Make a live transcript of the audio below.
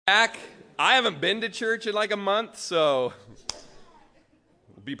Back. I haven't been to church in like a month, so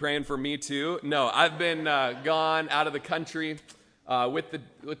be praying for me too. No, I've been gone out of the country with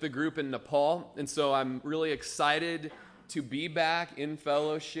the group in Nepal, and so I'm really excited to be back in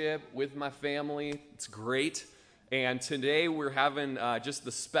fellowship with my family. It's great, and today we're having just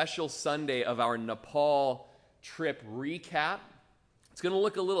the special Sunday of our Nepal trip recap. It's going to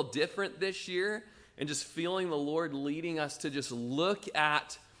look a little different this year, and just feeling the Lord leading us to just look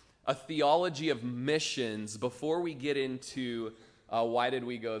at a theology of missions before we get into why did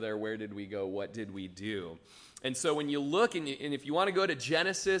we go there, where did we go, what did we do. And so when you look, and if you want to go to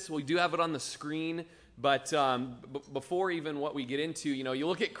Genesis, we do have it on the screen, but before even what we get into, you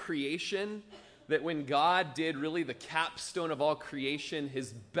look at creation, that when God did really the capstone of all creation,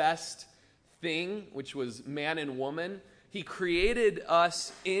 his best thing, which was man and woman, he created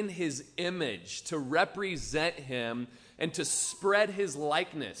us in his image to represent him and to spread his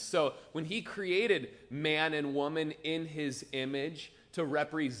likeness. So when he created man and woman in his image to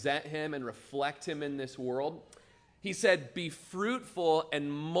represent him and reflect him in this world, he said, be fruitful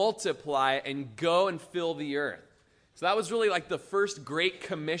and multiply and go and fill the earth. So that was really like the first great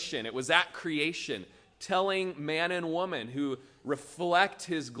commission. It was at creation, telling man and woman who reflect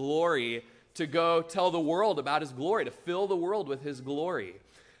his glory to go tell the world about his glory, to fill the world with his glory.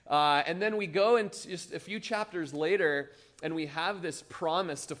 And then we go into just a few chapters later, and we have this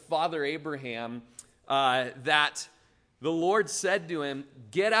promise to Father Abraham that the Lord said to him,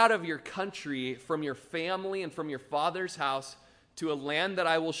 get out of your country, from your family and from your father's house, to a land that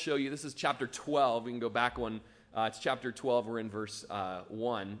I will show you. This is chapter 12. We can go back one. It's chapter 12. We're in verse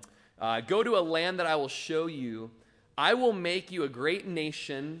 1. Go to a land that I will show you. I will make you a great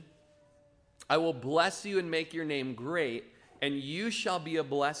nation. I will bless you and make your name great, and you shall be a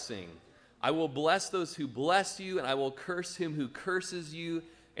blessing. I will bless those who bless you, and I will curse him who curses you,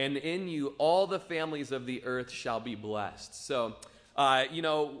 and in you all the families of the earth shall be blessed. So,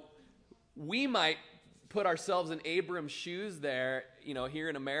 we might put ourselves in Abram's shoes there, here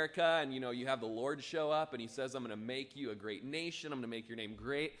in America, and, you have the Lord show up, and he says, I'm going to make you a great nation, I'm going to make your name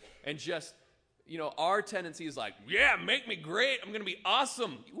great, and just our tendency is like, yeah, make me great. I'm going to be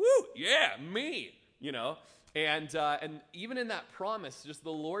awesome. Woo, yeah, me, And even in that promise, just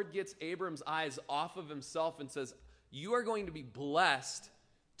the Lord gets Abram's eyes off of himself and says, you are going to be blessed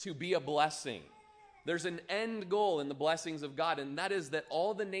to be a blessing. There's an end goal in the blessings of God, and that is that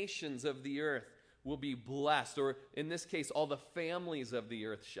all the nations of the earth will be blessed, or in this case, all the families of the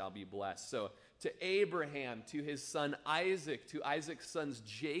earth shall be blessed. So to Abraham, to his son Isaac, to Isaac's sons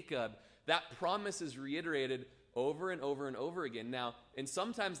Jacob, that promise is reiterated over and over and over again. Now, and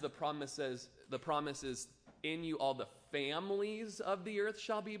sometimes the promise is in you all the families of the earth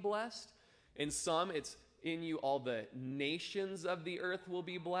shall be blessed. In some, it's in you all the nations of the earth will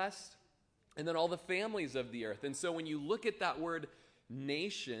be blessed. And then all the families of the earth. And so when you look at that word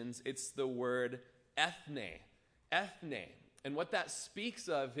nations, it's the word ethne. Ethne. And what that speaks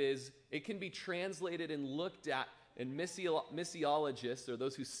of is it can be translated and looked at, and missiologists, or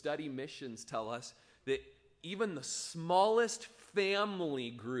those who study missions, tell us that even the smallest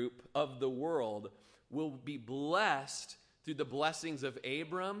family group of the world will be blessed through the blessings of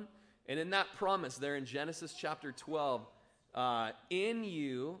Abram. And in that promise there in Genesis chapter 12, in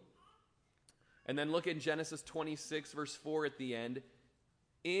you, and then look in Genesis 26 verse 4 at the end,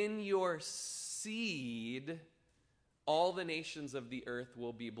 in your seed all the nations of the earth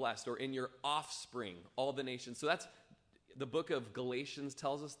will be blessed, or in your offspring, all the nations. So that's, the book of Galatians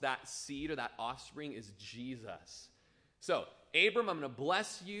tells us that seed or that offspring is Jesus. So, Abram, I'm going to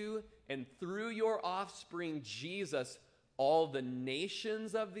bless you, and through your offspring, Jesus, all the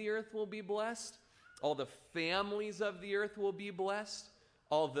nations of the earth will be blessed, all the families of the earth will be blessed,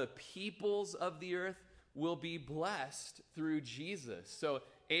 all the peoples of the earth will be blessed through Jesus. So,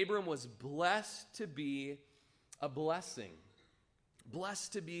 Abram was blessed to be a blessing.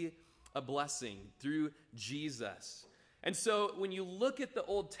 Blessed to be a blessing through Jesus. And so when you look at the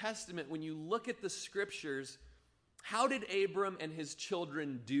Old Testament, when you look at the scriptures, how did Abram and his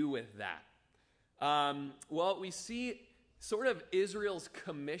children do with that? Well, we see sort of Israel's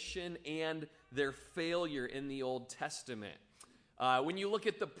commission and their failure in the Old Testament. When you look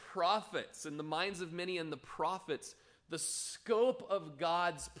at the prophets and the minds of many and the prophets, the scope of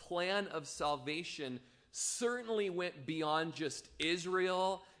God's plan of salvation certainly went beyond just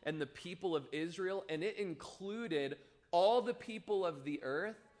Israel and the people of Israel, and it included all the people of the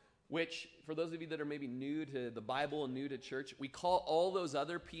earth, which, for those of you that are maybe new to the Bible and new to church, we call all those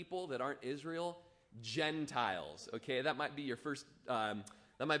other people that aren't Israel Gentiles, okay? That might be your first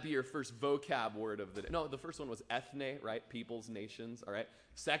That might be your first vocab word of the day. No, the first one was ethne, right? Peoples, nations, all right?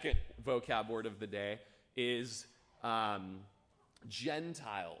 Second vocab word of the day is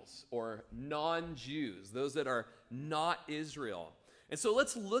Gentiles or non-Jews, those that are not Israel. And so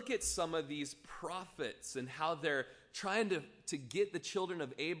let's look at some of these prophets and how they're trying to get the children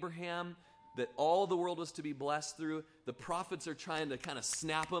of Abraham that all the world was to be blessed through. The prophets are trying to kind of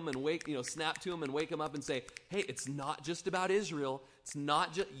snap to them and wake them up and say, hey, it's not just about Israel. It's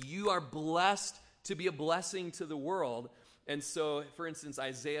not just, you are blessed to be a blessing to the world. And so, for instance,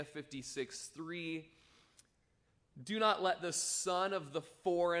 Isaiah 56:3, do not let the son of the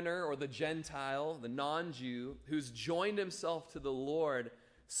foreigner or the Gentile, the non-Jew, who's joined himself to the Lord,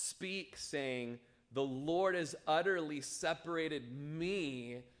 speak, saying, the Lord has utterly separated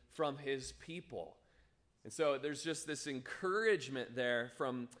me from his people. And so there's just this encouragement there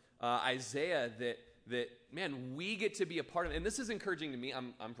from Isaiah that man, we get to be a part of it. And this is encouraging to me.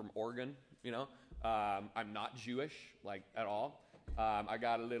 I'm from Oregon, I'm not Jewish, like, at all. I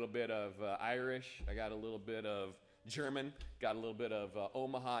got a little bit of Irish. I got a little bit of German. Got a little bit of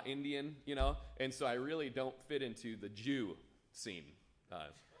Omaha Indian, And so I really don't fit into the Jew scene.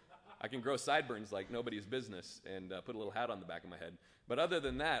 I can grow sideburns like nobody's business and put a little hat on the back of my head. But other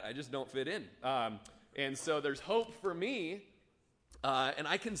than that, I just don't fit in. And so there's hope for me. And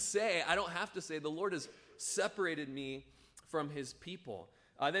I don't have to say, the Lord has separated me from his people.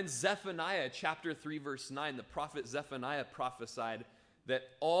 Then Zephaniah chapter 3, verse 9, the prophet Zephaniah prophesied that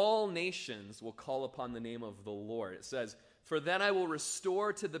all nations will call upon the name of the Lord. It says, for then I will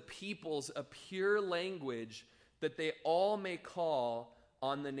restore to the peoples a pure language that they all may call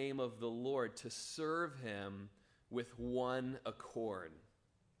on the name of the Lord to serve him with one accord.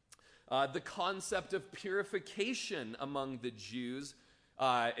 The concept of purification among the Jews,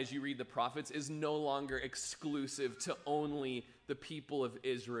 as you read the prophets, is no longer exclusive to only the people of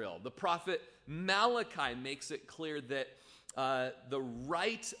Israel. The prophet Malachi makes it clear that the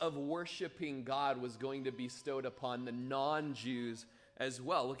right of worshiping God was going to be bestowed upon the non-Jews as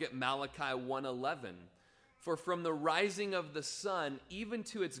well. Look at Malachi 1:11. For from the rising of the sun even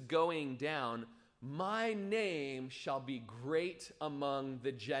to its going down, my name shall be great among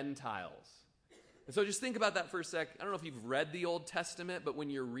the Gentiles. And so just think about that for a sec. I don't know if you've read the Old Testament, but when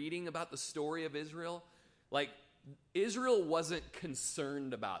you're reading about the story of Israel, like, Israel wasn't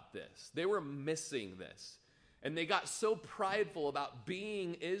concerned about this. They were missing this. And they got so prideful about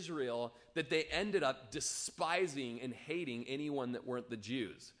being Israel that they ended up despising and hating anyone that weren't the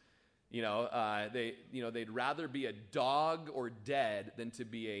Jews. They'd rather be a dog or dead than to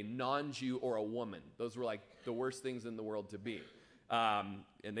be a non-Jew or a woman. Those were like the worst things in the world to be. And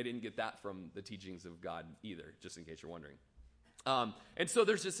they didn't get that from the teachings of God either, just in case you're wondering. And so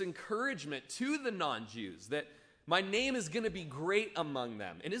there's this encouragement to the non-Jews that my name is going to be great among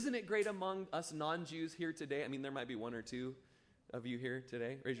them. And isn't it great among us non-Jews here today? I mean, there might be one or two of you here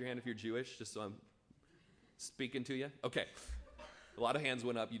today. Raise your hand if you're Jewish, just so I'm speaking to you. Okay. A lot of hands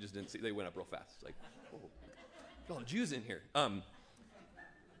went up. You just didn't see. They went up real fast. Like, oh, all Jews in here. And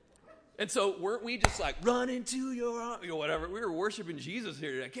so weren't we just like, run into your, whatever. We were worshiping Jesus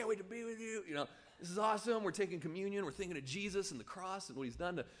here today. I can't wait to be with you. This is awesome. We're taking communion. We're thinking of Jesus and the cross and what he's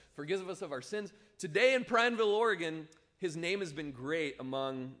done to forgive us of our sins. Today in Prineville, Oregon, his name has been great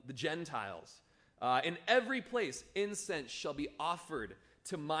among the Gentiles. In every place, incense shall be offered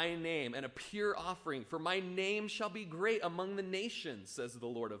to my name, and a pure offering, for my name shall be great among the nations, says the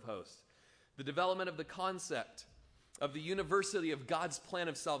Lord of hosts. The development of the concept of the universality of God's plan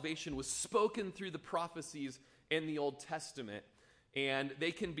of salvation was spoken through the prophecies in the Old Testament, and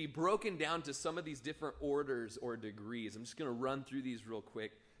they can be broken down to some of these different orders or degrees. I'm just going to run through these real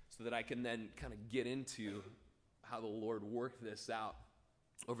quick so that I can then kind of get into how the Lord worked this out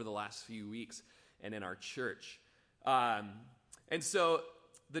over the last few weeks and in our church. And so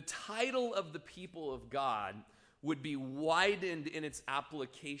the title of the people of God would be widened in its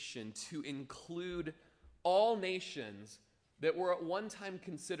application to include all nations that were at one time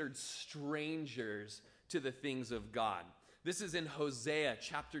considered strangers to the things of God. This is in Hosea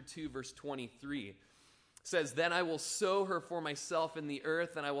chapter 2, verse 23. It says, then I will sow her for myself in the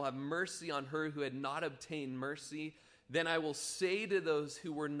earth, and I will have mercy on her who had not obtained mercy. Then I will say to those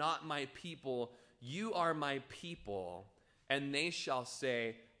who were not my people, you are my people. And they shall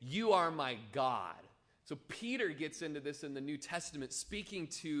say, you are my God. So Peter gets into this in the New Testament, speaking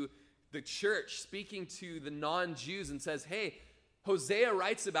to the church, speaking to the non-Jews, and says, hey, Hosea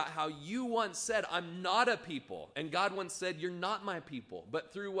writes about how you once said, I'm not a people. And God once said, you're not my people.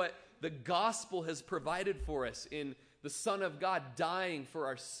 But through what the gospel has provided for us in the Son of God dying for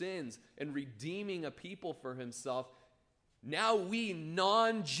our sins and redeeming a people for himself, Now we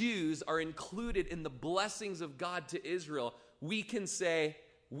non-Jews are included in the blessings of God to Israel. We can say,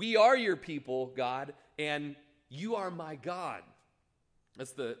 we are your people, God, and you are my God.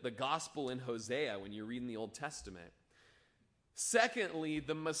 That's the gospel in Hosea when you read in the Old Testament. Secondly,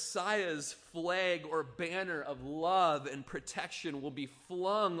 the Messiah's flag or banner of love and protection will be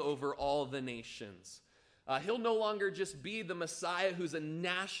flung over all the nations. He'll no longer just be the Messiah who's a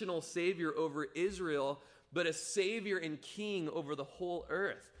national savior over Israel, but a savior and king over the whole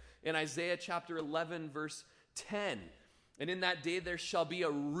earth. In Isaiah chapter 11, verse 10, and in that day there shall be a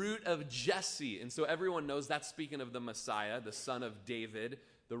root of Jesse. And so everyone knows that's speaking of the Messiah, the son of David,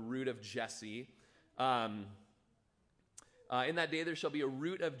 the root of Jesse. In that day there shall be a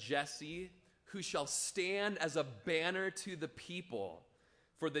root of Jesse who shall stand as a banner to the people,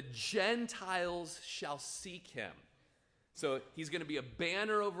 for the Gentiles shall seek him. So he's going to be a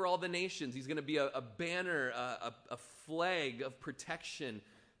banner over all the nations. He's going to be a banner, a flag of protection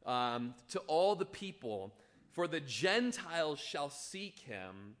to all the people. For the Gentiles shall seek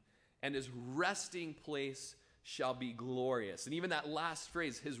him, and his resting place shall be glorious. And even that last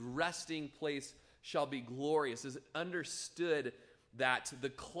phrase, his resting place shall be glorious, is understood that the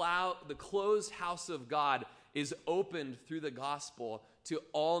closed house of God is opened through the gospel to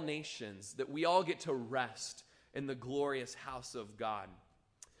all nations, that we all get to rest in the glorious house of God.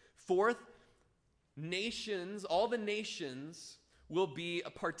 Fourth, nations, all the nations will be a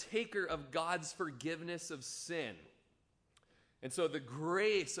partaker of God's forgiveness of sin. And so the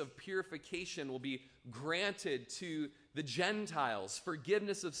grace of purification will be granted to the Gentiles.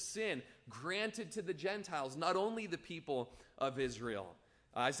 Forgiveness of sin granted to the Gentiles, not only the people of Israel.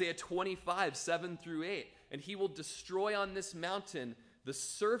 Isaiah 25, 7 through 8. And he will destroy on this mountain the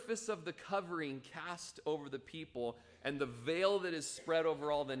surface of the covering cast over the people, and the veil that is spread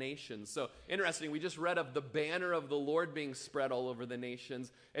over all the nations. So interesting, we just read of the banner of the Lord being spread all over the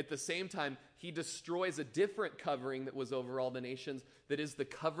nations. At the same time, he destroys a different covering that was over all the nations, that is the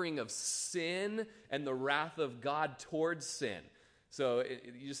covering of sin and the wrath of God towards sin. So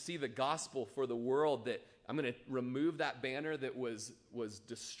you just see the gospel for the world, that I'm going to remove that banner that was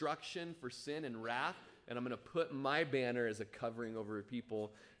destruction for sin and wrath, and I'm going to put my banner as a covering over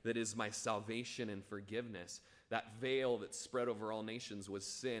people that is my salvation and forgiveness. That veil that spread over all nations was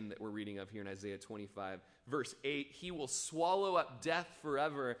sin that we're reading of here in Isaiah 25. Verse 8, he will swallow up death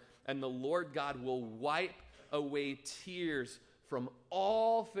forever, and the Lord God will wipe away tears from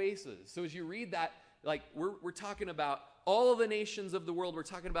all faces. So as you read that, like we're talking about all the nations of the world. We're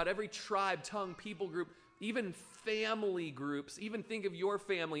talking about every tribe, tongue, people group, even family groups. Even think of your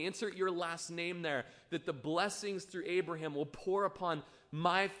family. Insert your last name there, that the blessings through Abraham will pour upon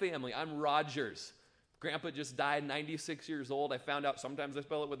my family. I'm Rodgers. Grandpa just died, 96 years old. I found out sometimes I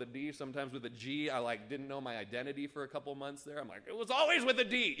spell it with a D, sometimes with a G. I didn't know my identity for a couple months there. I'm like, it was always with a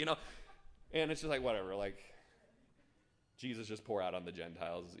D, And it's just like, whatever, Jesus just pour out on the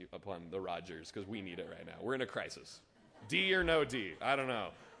Gentiles, upon the Rodgers, because we need it right now. We're in a crisis. D or no D, I don't know.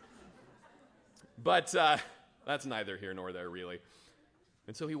 But that's neither here nor there, really.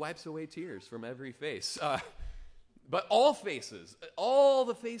 And so he wipes away tears from every face. But all faces, all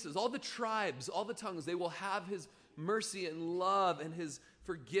the faces, all the tribes, all the tongues, they will have his mercy and love and his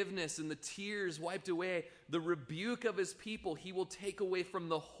forgiveness, and the tears wiped away. The rebuke of his people he will take away from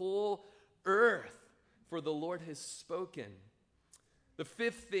the whole earth, for the Lord has spoken. The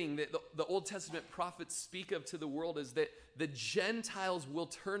fifth thing that the Old Testament prophets speak of to the world is that the Gentiles will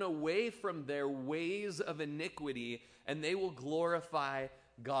turn away from their ways of iniquity, and they will glorify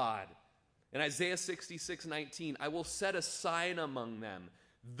God. In Isaiah 66:19, I will set a sign among them.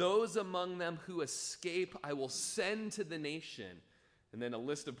 Those among them who escape, I will send to the nation. And then a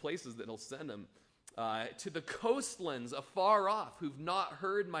list of places that he'll send them. To the coastlands afar off, who've not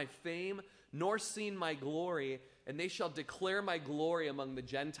heard my fame, nor seen my glory, and they shall declare my glory among the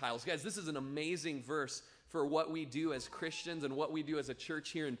Gentiles. Guys, this is an amazing verse for what we do as Christians and what we do as a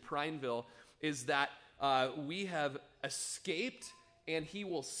church here in Prineville, is that we have escaped, and he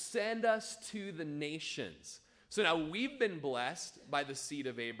will send us to the nations. So now we've been blessed by the seed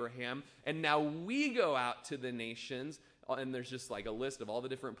of Abraham, and now we go out to the nations, and there's just a list of all the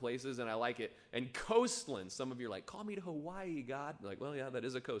different places, and I like it. And coastlands, some of you are like, call me to Hawaii, God. I'm like, well, yeah, that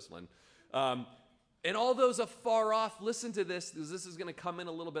is a coastland. And all those afar off, listen to this, because this is going to come in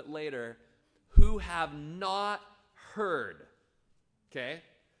a little bit later, who have not heard. Okay?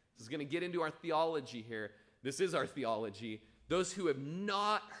 This is going to get into our theology here. This is our theology. Those who have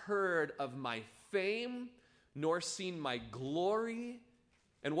not heard of my fame, nor seen my glory.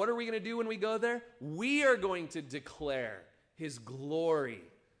 And what are we going to do when we go there? We are going to declare his glory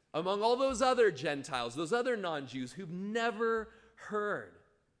among all those other Gentiles, those other non-Jews who've never heard.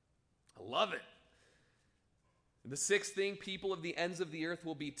 I love it. The sixth thing, people of the ends of the earth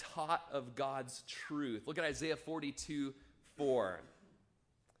will be taught of God's truth. Look at Isaiah 42:4.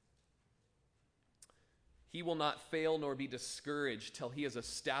 He will not fail nor be discouraged till he has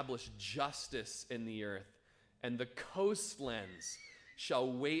established justice in the earth, and the coastlands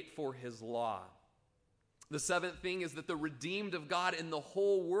shall wait for his law. The seventh thing is that the redeemed of God in the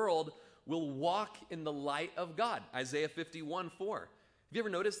whole world will walk in the light of God. Isaiah 51:4. Have you ever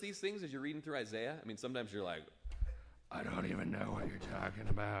noticed these things as you're reading through Isaiah? I mean, sometimes you're like, I don't even know what you're talking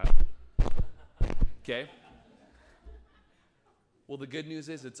about. Okay? Well, the good news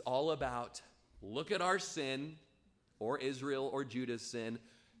is it's all about, look at our sin, or Israel or Judah's sin.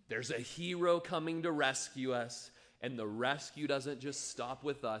 There's a hero coming to rescue us, and the rescue doesn't just stop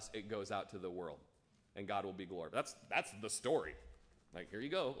with us, it goes out to the world, and God will be glorified. That's the story. Like, here you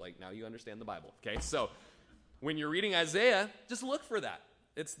go. Like, now you understand the Bible. Okay? So, when you're reading Isaiah, just look for that.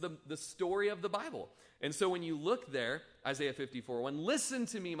 It's the story of the Bible. And so when you look there, Isaiah 54:1, listen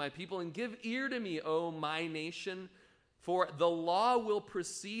to me, my people, and give ear to me, O my nation, for the law will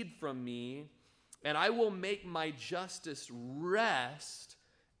proceed from me, and I will make my justice rest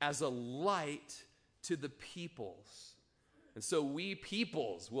as a light to the peoples. And so we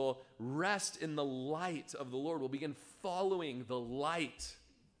peoples will rest in the light of the Lord. We'll begin following the light.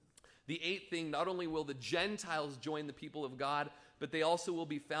 The eighth thing, not only will the Gentiles join the people of God, but they also will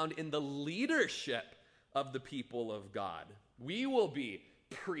be found in the leadership of the people of God. We will be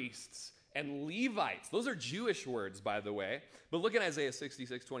priests and Levites. Those are Jewish words, by the way. But look at Isaiah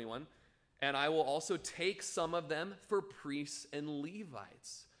 66:21. And I will also take some of them for priests and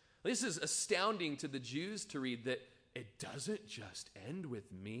Levites. This is astounding to the Jews to read that it doesn't just end with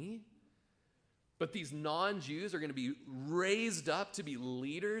me, but these non-Jews are going to be raised up to be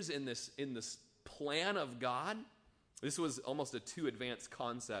leaders in this plan of God. This was almost a too advanced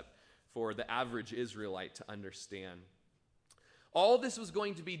concept for the average Israelite to understand. All this was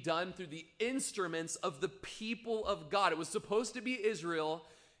going to be done through the instruments of the people of God. It was supposed to be Israel,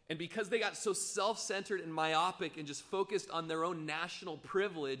 and because they got so self-centered and myopic and just focused on their own national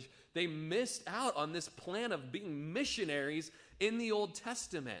privilege, they missed out on this plan of being missionaries in the Old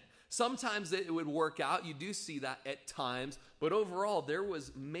Testament. Sometimes it would work out. You do see that at times. But overall, there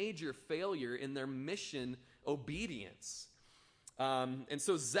was major failure in their mission obedience. And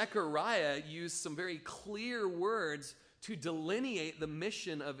so Zechariah used some very clear words to delineate the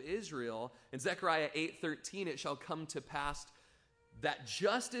mission of Israel. In Zechariah 8:13, it shall come to pass that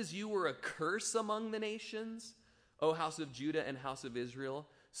just as you were a curse among the nations, O house of Judah and house of Israel,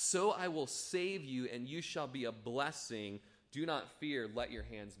 so I will save you, and you shall be a blessing. Do not fear, let your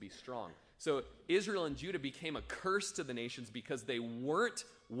hands be strong. So Israel and Judah became a curse to the nations because they weren't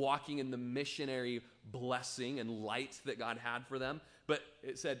walking in the missionary blessing and light that God had for them. But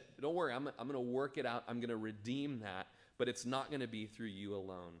it said, don't worry, I'm going to work it out. I'm going to redeem that, but it's not going to be through you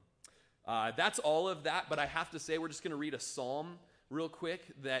alone. That's all of that, but I have to say, we're just going to read a psalm real quick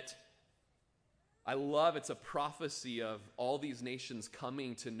that I love. It's a prophecy of all these nations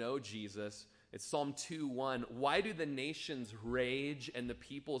coming to know Jesus. It's Psalm 2:1. Why do the nations rage and the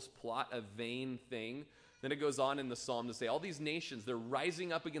peoples plot a vain thing? Then it goes on in the psalm to say, all these nations, they're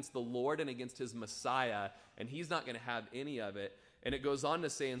rising up against the Lord and against his Messiah, and he's not going to have any of it. And it goes on to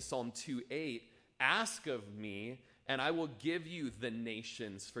say in Psalm 2:8, ask of me, and I will give you the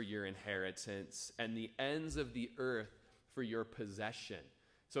nations for your inheritance and the ends of the earth for your possession.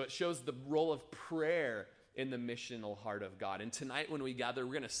 So it shows the role of prayer in the missional heart of God. And tonight when we gather,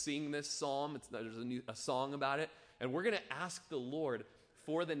 we're going to sing this psalm. There's a song about it. And we're going to ask the Lord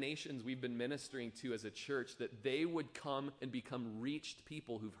for the nations we've been ministering to as a church, that they would come and become reached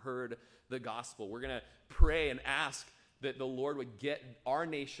people who've heard the gospel. We're going to pray and ask that the Lord would get our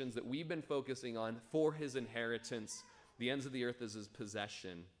nations that we've been focusing on for his inheritance. The ends of the earth is his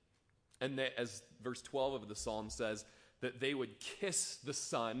possession. And that, as verse 12 of the psalm says, that they would kiss the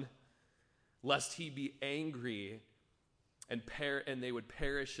Son, lest he be angry, and they would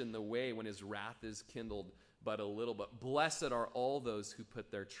perish in the way when his wrath is kindled but a little. But blessed are all those who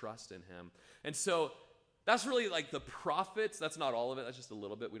put their trust in him. And so that's really like the prophets. That's not all of it. That's just a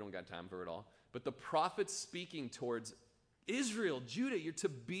little bit. We don't got time for it all. But the prophets speaking towards Israel, Judah, you're to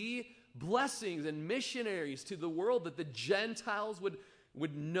be blessings and missionaries to the world, that the Gentiles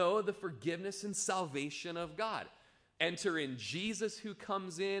would know the forgiveness and salvation of God. Enter in Jesus, who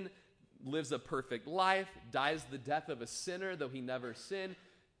comes in, lives a perfect life, dies the death of a sinner, though he never sinned,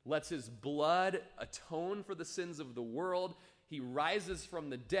 lets his blood atone for the sins of the world. He rises from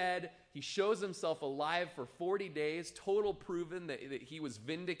the dead. He shows himself alive for 40 days, total proven that he was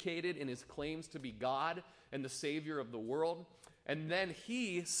vindicated in his claims to be God and the Savior of the world. And then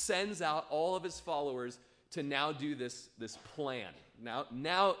he sends out all of his followers to now do this plan.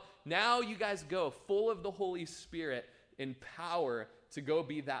 Now you guys go full of the Holy Spirit in power to go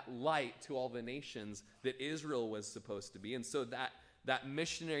be that light to all the nations that Israel was supposed to be. And so that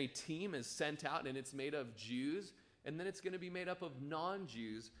missionary team is sent out, and it's made of Jews, and then it's going to be made up of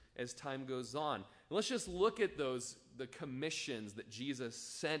non-Jews as time goes on. And let's just look at the commissions that Jesus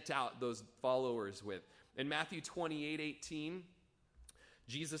sent out those followers with. In Matthew 28:18,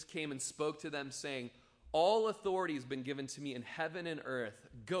 Jesus came and spoke to them saying, "All authority has been given to me in heaven and earth.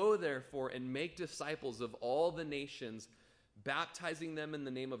 Go therefore and make disciples of all the nations, baptizing them in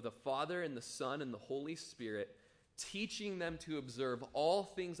the name of the Father and the Son and the Holy Spirit, teaching them to observe all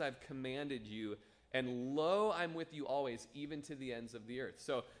things I've commanded you. And lo, I'm with you always, even to the ends of the earth."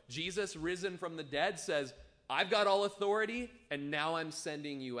 So Jesus, risen from the dead, says, I've got all authority, and now I'm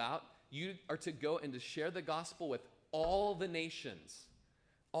sending you out. You are to go and to share the gospel with all the nations.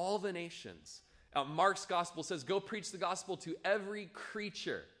 All the nations. Mark's gospel says, go preach the gospel to every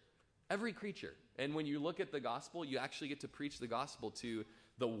creature. Every creature. And when you look at the gospel, you actually get to preach the gospel to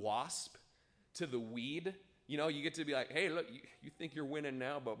the wasp, to the weed. You know, you get to be like, hey, look, you think you're winning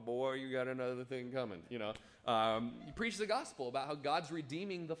now, but boy, you got another thing coming, you know. You preach the gospel about how God's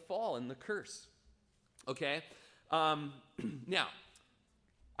redeeming the fall and the curse, okay? Now,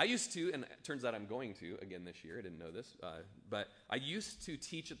 I used to, and it turns out I'm going to, again this year, I didn't know this, but I used to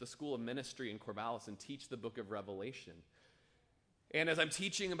teach at the School of Ministry in Corvallis and teach the book of Revelation. And as I'm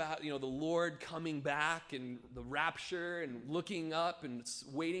teaching about, the Lord coming back and the rapture and looking up and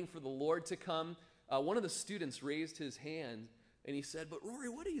waiting for the Lord to come, one of the students raised his hand and he said, but Rory,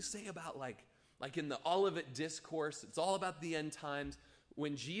 what do you say about like in the Olivet Discourse, it's all about the end times,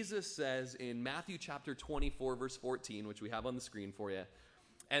 when Jesus says in Matthew chapter 24, verse 14, which we have on the screen for you,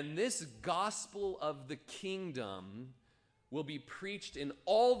 and this gospel of the kingdom will be preached in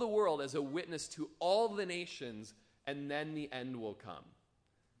all the world as a witness to all the nations, and then the end will come.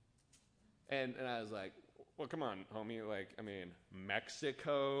 And I was like, well, come on, homie.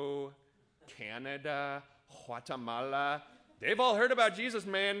 Mexico, Canada, Guatemala, they've all heard about Jesus,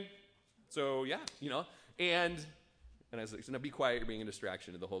 man. So, yeah, And I was like, so now be quiet, you're being a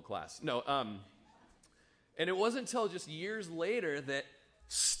distraction to the whole class. No, and it wasn't until just years later that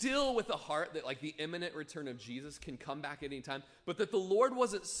still with a heart that the imminent return of Jesus can come back at any time, but that the Lord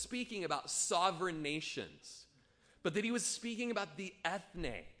wasn't speaking about sovereign nations, but that he was speaking about the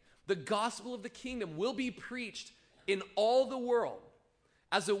ethne. The gospel of the kingdom will be preached in all the world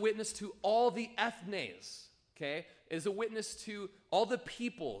as a witness to all the ethnes, okay? As a witness to all the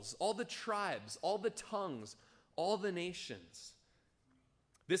peoples, all the tribes, all the tongues, all the nations.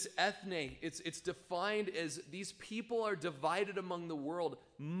 This ethne, it's defined as these people are divided among the world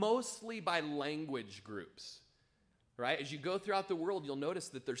mostly by language groups, right? As you go throughout the world, you'll notice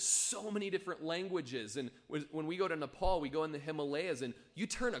that there's so many different languages. And when we go to Nepal, we go in the Himalayas, and you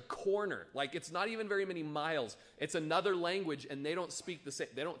turn a corner. It's not even very many miles. It's another language, and they don't speak the same.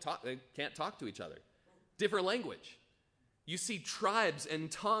 They can't talk to each other. Different language. You see tribes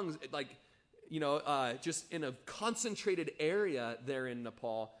and tongues, just in a concentrated area there in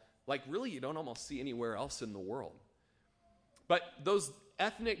Nepal, really you don't almost see anywhere else in the world. But those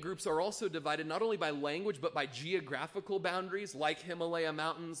ethnic groups are also divided not only by language, but by geographical boundaries, like Himalaya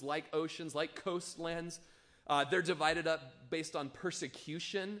mountains, like oceans, like coastlands. They're divided up based on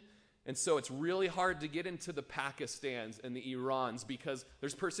persecution. And so it's really hard to get into the Pakistans and the Irans because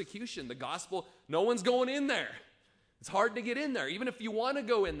there's persecution. The gospel, no one's going in there. It's hard to get in there. Even if you want to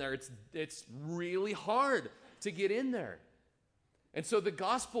go in there, it's really hard to get in there. And so the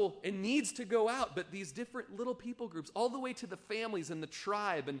gospel, it needs to go out, but these different little people groups, all the way to the families and the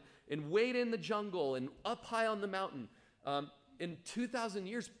tribe and way in the jungle and up high on the mountain, in 2,000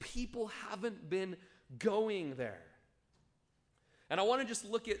 years, people haven't been going there. And I want to just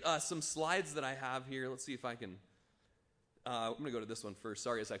look at some slides that I have here. Let's see if I can. I'm going to go to this one first.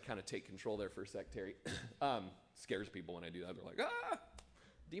 Sorry as I kind of take control there for a sec, Terry. Scares people when I do that. They're like,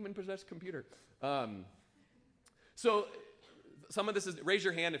 demon-possessed computer. So some of this is, raise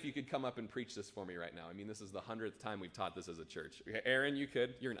your hand if you could come up and preach this for me right now. I mean, this is the 100th time we've taught this as a church. Okay, Aaron, you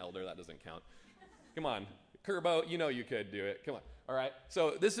could. You're an elder. That doesn't count. Come on. Kerbo, you could do it. Come on. All right.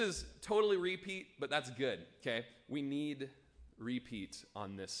 So this is totally repeat, but that's good, okay? We need repeat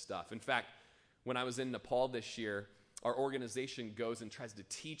on this stuff. In fact, when I was in Nepal this year, our organization goes and tries to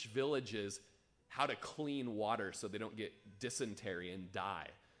teach villages how to clean water so they don't get dysentery and die.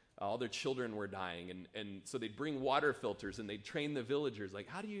 all their children were dying. And so they'd bring water filters, and they'd train the villagers, like,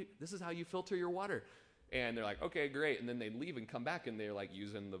 this is how you filter your water. And they're like, okay, great. And then they'd leave and come back, and they're like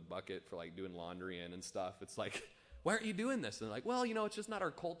using the bucket for like doing laundry in and stuff. It's like, why aren't you doing this? And they're like, well, it's just not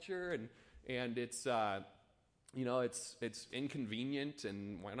our culture, and it's it's inconvenient,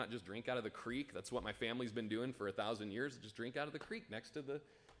 and why not just drink out of the creek? That's what my family's been doing for 1,000 years. Just drink out of the creek next to the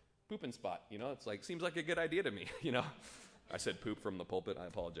pooping spot. It's like, seems like a good idea to me. I said poop from the pulpit. I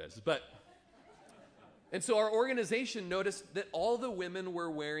apologize. And so our organization noticed that all the women were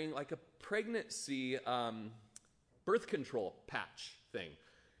wearing like a pregnancy birth control patch thing.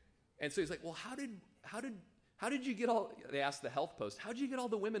 And so he's like, well, how did you get all, they asked the health post, how did you get all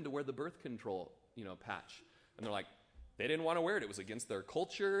the women to wear the birth control, patch? And they're like, they didn't want to wear it. It was against their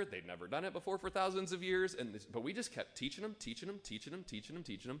culture. They'd never done it before for thousands of years. But we just kept teaching them.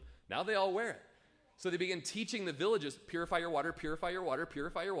 Now they all wear it. So they began teaching the villages, purify your water, purify your water,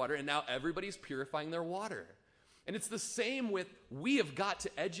 purify your water. And now everybody's purifying their water. And it's the same with, we have got to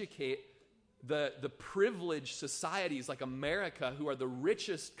educate the privileged societies like America, who are the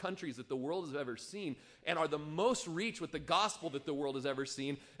richest countries that the world has ever seen and are the most reach with the gospel that the world has ever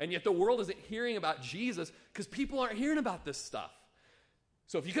seen. And yet the world isn't hearing about Jesus because people aren't hearing about this stuff.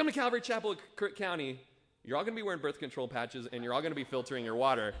 So if you come to Calvary Chapel, Kirk County, you're all going to be wearing birth control patches, and you're all going to be filtering your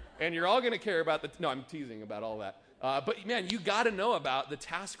water, and you're all going to care about no, I'm teasing about all that. But man, you got to know about the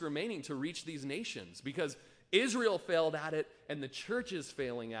task remaining to reach these nations, because Israel failed at it, and the church is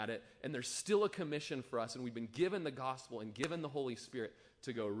failing at it, and there's still a commission for us, and we've been given the gospel and given the Holy Spirit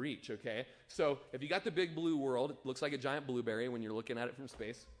to go reach, okay? So if you got the big blue world, it looks like a giant blueberry when you're looking at it from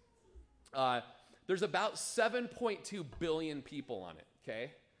space. There's about 7.2 billion people on it,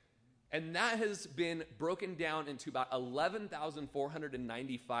 okay? And that has been broken down into about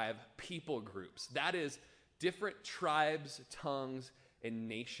 11,495 people groups. That is different tribes, tongues, and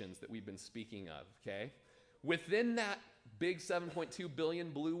nations that we've been speaking of, okay? Within that big 7.2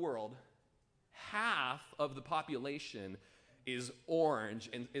 billion blue world, half of the population is orange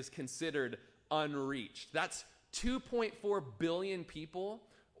and is considered unreached. That's 2.4 billion people,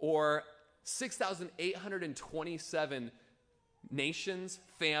 or 6,827 nations,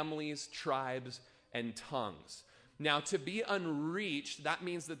 families, tribes, and tongues. Now, to be unreached, that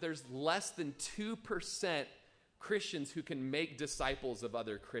means that there's less than 2% Christians who can make disciples of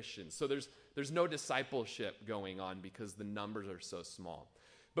other Christians. So there's no discipleship going on because the numbers are so small.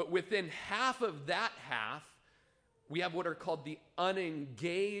 But within half of that half, we have what are called the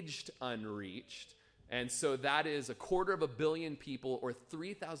unengaged unreached. And so that is 250 million people, or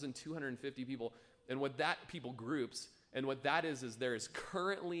 3,250 people. And what that people groups, and what that is there is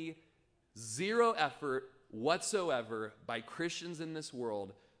currently zero effort whatsoever by Christians in this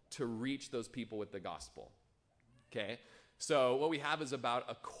world to reach those people with the gospel. Okay? So what we have is about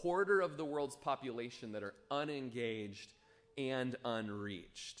 1/4 of the world's population that are unengaged and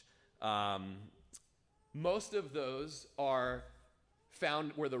unreached. Most of those are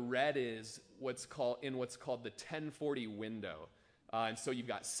found where the red is what's called the 1040 window. And so you've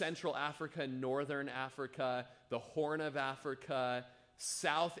got Central Africa, Northern Africa, the Horn of Africa,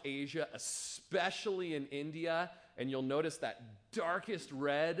 South Asia, especially in India. And you'll notice that darkest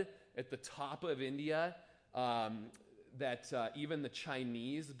red at the top of India that even the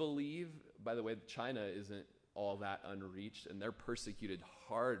Chinese believe. By the way, China isn't all that unreached, and they're persecuted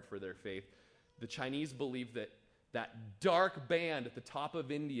hard for their faith. The Chinese believe that dark band at the top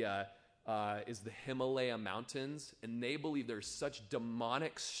of India is the Himalaya mountains, and they believe there's such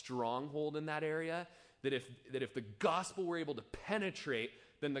demonic stronghold in that area that if the gospel were able to penetrate,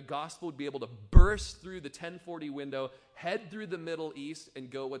 then the gospel would be able to burst through the 1040 window, head through the Middle East, and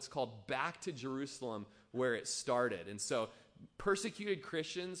go what's called back to Jerusalem, where it started. And so persecuted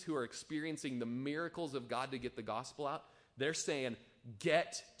Christians who are experiencing the miracles of God to get the gospel out, they're saying,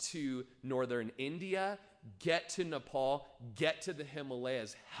 get to northern India, get to Nepal, get to the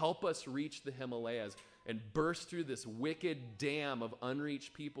Himalayas, help us reach the Himalayas and burst through this wicked dam of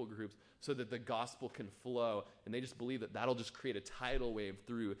unreached people groups so that the gospel can flow. And they just believe that that'll just create a tidal wave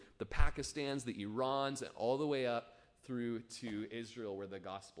through the Pakistans, the Irans, and all the way up through to Israel where the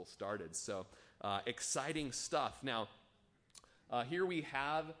gospel started. So exciting stuff. Now, here we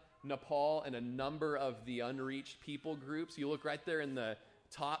have Nepal and a number of the unreached people groups. You look right there in the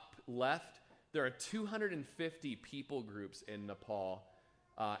top left, there are 250 people groups in Nepal,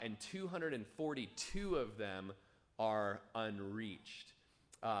 and 242 of them are unreached.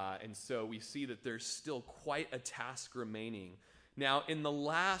 And so we see that there's still quite a task remaining. Now, in the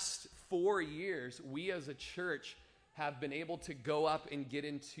last 4 years, we as a church have been able to go up and get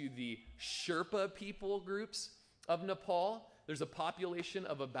into the Sherpa people groups of Nepal. There's a population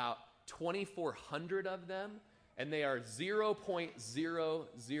of about 2,400 of them, and they are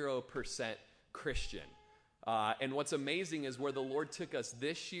 0.00% Christian. And what's amazing is where the Lord took us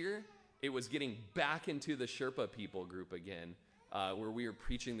this year, it was getting back into the Sherpa people group again, where we were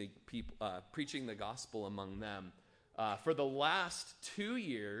preaching the gospel among them. For the last 2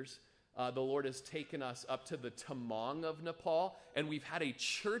 years, the Lord has taken us up to the Tamang of Nepal, and we've had a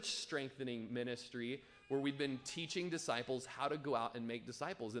church strengthening ministry where we've been teaching disciples how to go out and make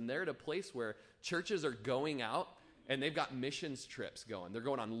disciples. And they're at a place where churches are going out, and they've got missions trips going. They're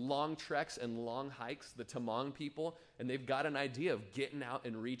going on long treks and long hikes, the Tamang people, and they've got an idea of getting out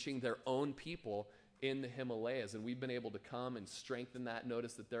and reaching their own people in the Himalayas. And we've been able to come and strengthen that.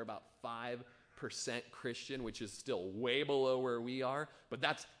 Notice that they're about 5% Christian, which is still way below where we are, but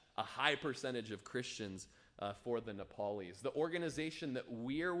that's a high percentage of Christians for the Nepalis. The organization that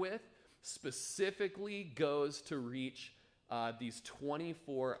we're with specifically goes to reach these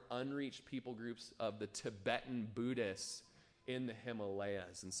 24 unreached people groups of the Tibetan Buddhists in the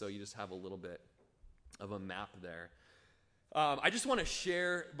Himalayas. And so you just have a little bit of a map there. I just want to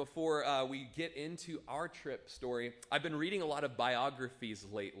share before we get into our trip story. I've been reading a lot of biographies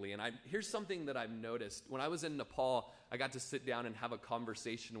lately, and here's something that I've noticed. When I was in Nepal, I got to sit down and have a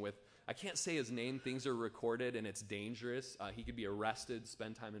conversation with, I can't say his name, things are recorded and it's dangerous. He could be arrested,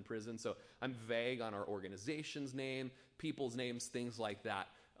 spend time in prison, so I'm vague on our organization's name, people's names, things like that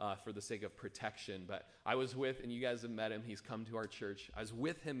for the sake of protection. But I was with, and you guys have met him, he's come to our church. I was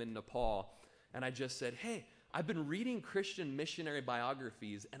with him in Nepal, and I just said, hey, I've been reading Christian missionary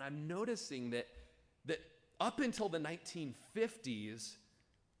biographies, and I'm noticing that up until the 1950s,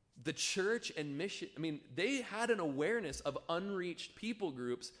 the church and mission, they had an awareness of unreached people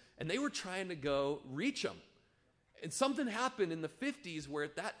groups, and they were trying to go reach them. And something happened in the 50s where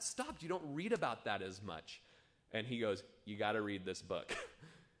that stopped. You don't read about that as much. And he goes, you got to read this book.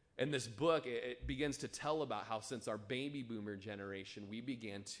 And this book, it begins to tell about how since our baby boomer generation, we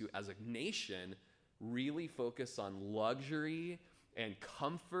began to, as a nation, really focus on luxury and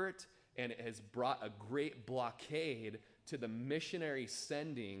comfort, and it has brought a great blockade to the missionary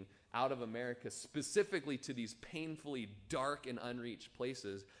sending out of America, specifically to these painfully dark and unreached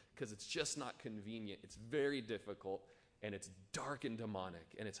places, because it's just not convenient. It's very difficult, and it's dark and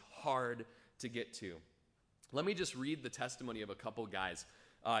demonic, and it's hard to get to. Let me just read the testimony of a couple guys.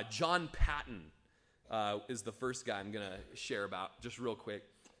 John Patton is the first guy I'm going to share about, just real quick.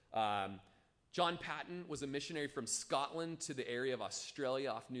 John Patton was a missionary from Scotland to the area of Australia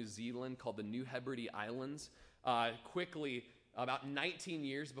off New Zealand called the New Hebrides Islands. Quickly, about 19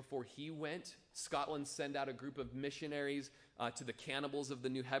 years before he went, Scotland sent out a group of missionaries to the cannibals of the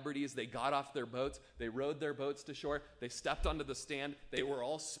New Hebrides. They got off their boats. They rowed their boats to shore. They stepped onto the stand. They were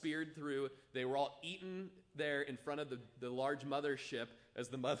all speared through. They were all eaten there in front of the large mothership as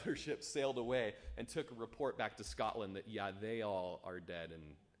the mothership sailed away and took a report back to Scotland that, yeah, they all are dead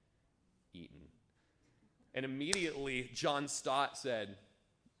and eaten. And immediately John Stott said,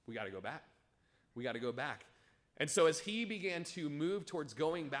 we got to go back. We got to go back. And so as he began to move towards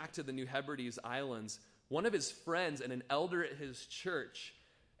going back to the New Hebrides Islands, one of his friends and an elder at his church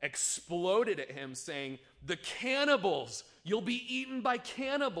exploded at him saying, the cannibals, you'll be eaten by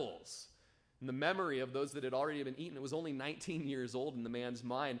cannibals. In the memory of those that had already been eaten, it was only 19 years old in the man's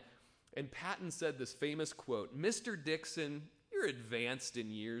mind. And Patton said this famous quote, Mr. Dixon, you're advanced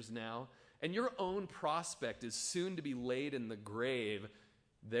in years now, and your own prospect is soon to be laid in the grave,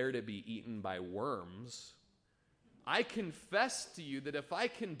 there to be eaten by worms. I confess to you that if I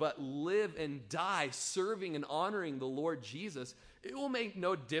can but live and die serving and honoring the Lord Jesus, it will make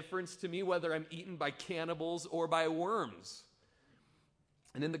no difference to me whether I'm eaten by cannibals or by worms.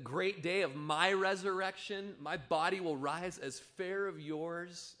 And in the great day of my resurrection, my body will rise as fair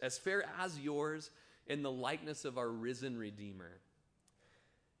as yours in the likeness of our risen Redeemer.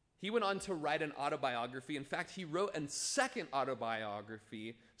 He went on to write an autobiography. In fact, he wrote a second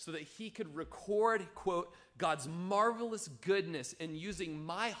autobiography so that he could record, quote, God's marvelous goodness in using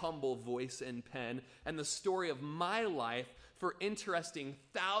my humble voice and pen and the story of my life for interesting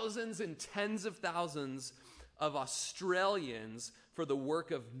thousands and tens of thousands of Australians for the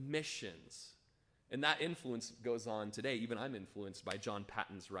work of missions. And that influence goes on today. Even I'm influenced by John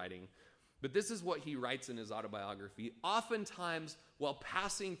Patton's writing. But this is what he writes in his autobiography. Oftentimes, while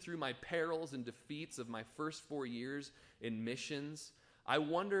passing through my perils and defeats of my first 4 years in missions, I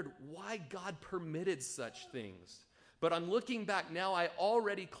wondered why God permitted such things. But on looking back now, I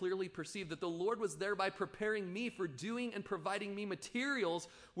already clearly perceive that the Lord was thereby preparing me for doing and providing me materials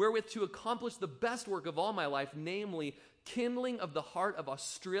wherewith to accomplish the best work of all my life, namely, kindling of the heart of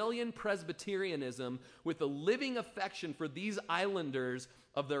Australian Presbyterianism with a living affection for these islanders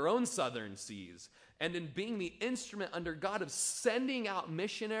of their own southern seas, and in being the instrument under God of sending out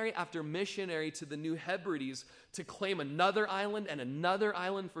missionary after missionary to the New Hebrides to claim another island and another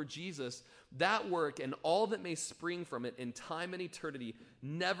island for Jesus. That work and all that may spring from it in time and eternity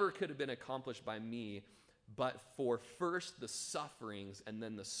never could have been accomplished by me, but for first the sufferings and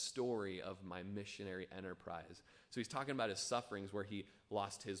then the story of my missionary enterprise. So he's talking about his sufferings where he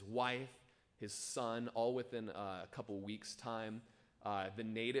lost his wife, his son, all within a couple weeks' time. The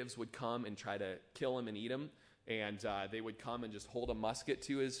natives would come and try to kill him and eat him, and they would come and just hold a musket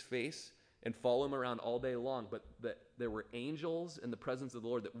to his face and follow him around all day long. But there were angels in the presence of the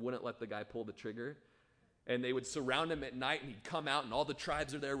Lord that wouldn't let the guy pull the trigger. And they would surround him at night, and he'd come out, and all the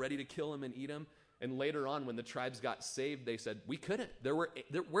tribes are there ready to kill him and eat him. And later on, when the tribes got saved, they said, we couldn't.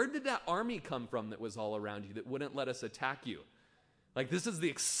 Where did that army come from that was all around you that wouldn't let us attack you? Like, this is the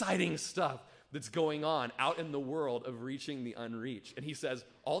exciting stuff that's going on out in the world of reaching the unreached. And he says,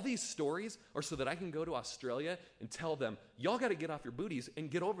 all these stories are so that I can go to Australia and tell them, y'all got to get off your booties and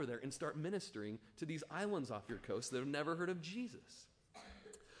get over there and start ministering to these islands off your coast that have never heard of Jesus.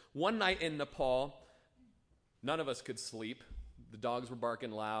 One night in Nepal, none of us could sleep. The dogs were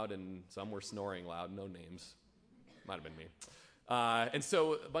barking loud and some were snoring loud. No names. Might have been me. And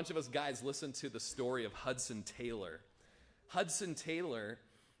so a bunch of us guys listened to the story of Hudson Taylor. Hudson Taylor,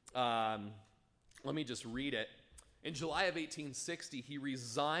 let me just read it. In July of 1860, he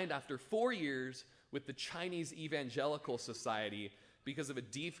resigned after 4 years with the Chinese Evangelical Society because of a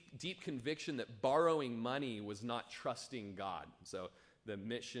deep conviction that borrowing money was not trusting God. So the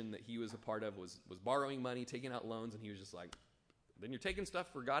mission that he was a part of was borrowing money, taking out loans, and he was just like, then you're taking stuff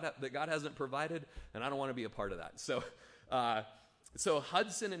for God that God hasn't provided, and I don't want to be a part of that. So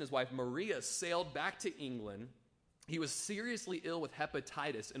Hudson and his wife Maria sailed back to England. He was seriously ill with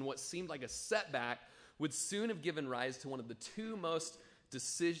hepatitis, and what seemed like a setback would soon have given rise to one of the two most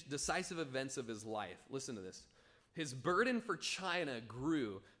decisive events of his life. Listen to this. His burden for China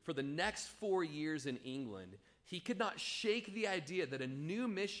grew for the next 4 years in England. He could not shake the idea that a new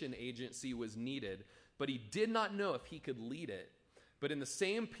mission agency was needed, but he did not know if he could lead it. But in the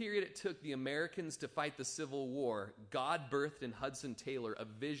same period it took the Americans to fight the Civil War, God birthed in Hudson Taylor a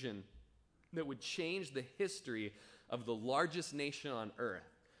vision that would change the history of the largest nation on earth.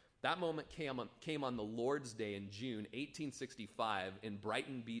 That moment came on the Lord's Day in June 1865 in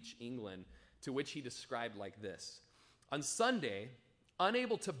Brighton Beach, England, to which he described like this. On Sunday,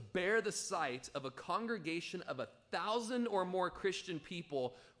 unable to bear the sight of a congregation of 1,000 or more Christian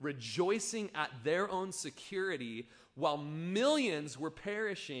people rejoicing at their own security while millions were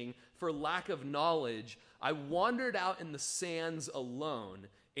perishing for lack of knowledge, I wandered out in the sands alone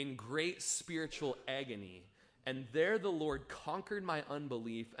in great spiritual agony. And there the Lord conquered my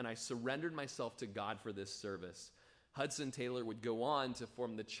unbelief, and I surrendered myself to God for this service. Hudson Taylor would go on to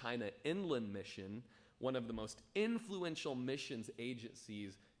form the China Inland Mission, one of the most influential missions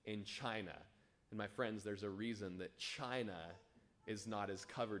agencies in China. And my friends, there's a reason that China is not as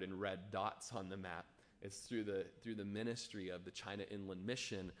covered in red dots on the map. It's through the ministry of the China Inland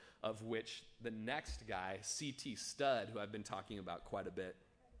Mission, of which the next guy, C.T. Studd, who I've been talking about quite a bit,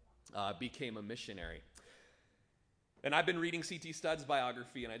 became a missionary. And I've been reading C.T. Studd's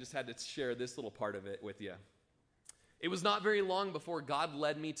biography, and I just had to share this little part of it with you. It was not very long before God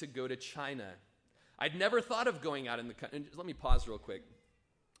led me to go to China. I'd never thought of going out in the country. Let me pause real quick.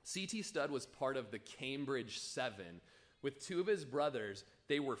 C.T. Studd was part of the Cambridge Seven. With two of his brothers,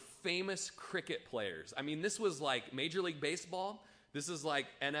 they were famous cricket players. I mean, this was like Major League Baseball. This is like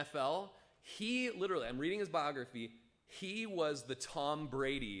NFL. He literally, I'm reading his biography, he was the Tom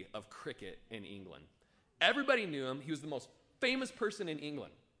Brady of cricket in England. Everybody knew him. He was the most famous person in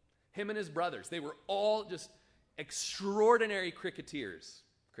England. Him and his brothers. They were all just extraordinary cricketers.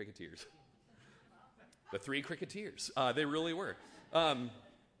 The three cricketers. They really were. And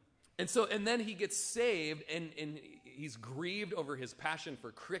then he gets saved, and he's grieved over his passion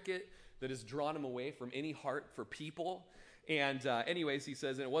for cricket that has drawn him away from any heart for people. And anyways, he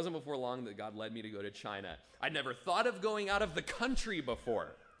says, and it wasn't before long that God led me to go to China. I'd never thought of going out of the country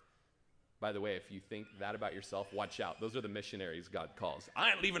before. By the way, if you think that about yourself, watch out. Those are the missionaries God calls.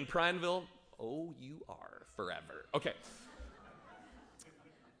 I ain't leaving Prineville. Oh, you are forever. Okay.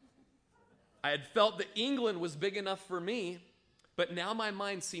 I had felt that England was big enough for me, but now my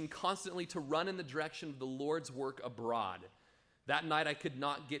mind seemed constantly to run in the direction of the Lord's work abroad. That night I could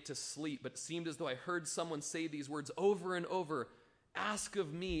not get to sleep, but it seemed as though I heard someone say these words over and over, "Ask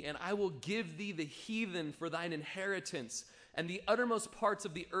of me, and I will give thee the heathen for thine inheritance, and the uttermost parts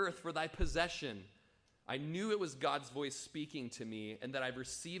of the earth for thy possession." I knew it was God's voice speaking to me, and that I've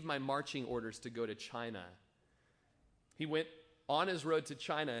received my marching orders to go to China. He went on his road to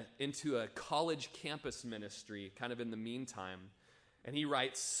China into a college campus ministry, kind of in the meantime. And he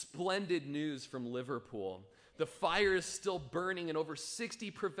writes, "Splendid news from Liverpool. The fire is still burning, and over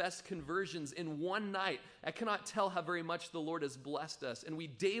 60 professed conversions in one night. I cannot tell how very much the Lord has blessed us, and we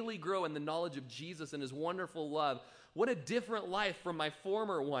daily grow in the knowledge of Jesus and his wonderful love. What a different life from my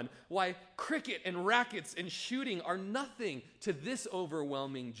former one. Why, cricket and rackets and shooting are nothing to this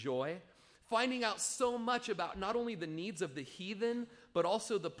overwhelming joy. Finding out so much about not only the needs of the heathen, but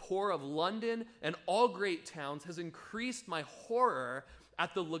also the poor of London and all great towns has increased my horror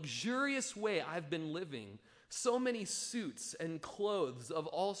at the luxurious way I've been living. So many suits and clothes of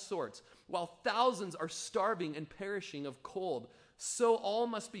all sorts, while thousands are starving and perishing of cold. So all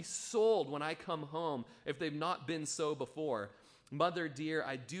must be sold when I come home, if they've not been so before. Mother dear,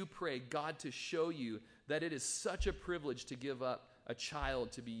 I do pray God to show you that it is such a privilege to give up a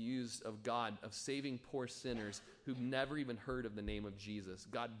child to be used of God, of saving poor sinners who've never even heard of the name of Jesus.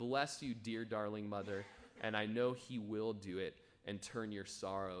 God bless you, dear darling mother, and I know he will do it and turn your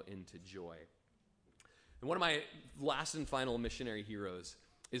sorrow into joy." And one of my last and final missionary heroes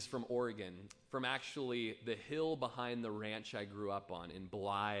is from Oregon, from actually the hill behind the ranch I grew up on in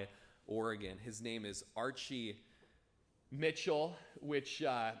Bly, Oregon. His name is Archie Mitchell, which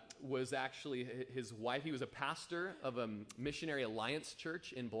was actually his wife. He was a pastor of a missionary alliance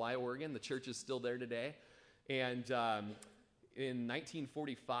church in Bly, Oregon. The church is still there today. And in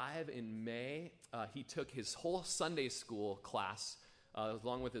 1945, in May, he took his whole Sunday school class,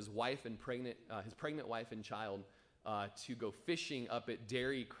 along with his wife and his pregnant wife and child, to go fishing up at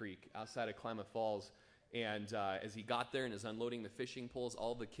Dairy Creek outside of Klamath Falls. And as he got there and is unloading the fishing poles,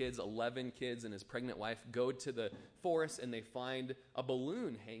 all the kids, 11 kids and his pregnant wife, go to the forest and they find a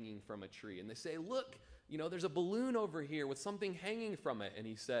balloon hanging from a tree. And they say, "Look, there's a balloon over here with something hanging from it." And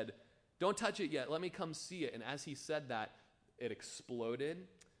he said, "Don't touch it yet. Let me come see it." And as he said that, it exploded.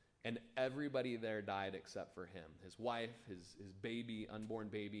 And everybody there died except for him. His wife, his baby, unborn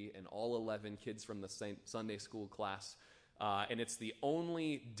baby, and all 11 kids from the Sunday school class. And it's the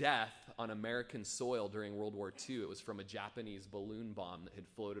only death on American soil during World War II. It was from a Japanese balloon bomb that had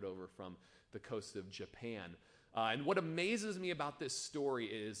floated over from the coast of Japan. And what amazes me about this story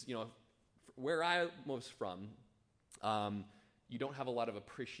is, where I was from, you don't have a lot of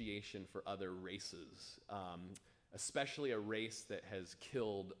appreciation for other races, especially a race that has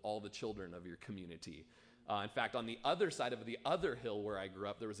killed all the children of your community. In fact, on the other side of the other hill where I grew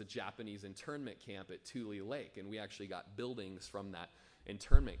up, there was a Japanese internment camp at Tule Lake, and we actually got buildings from that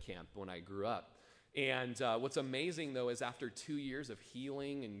internment camp when I grew up. And what's amazing, though, is after 2 years of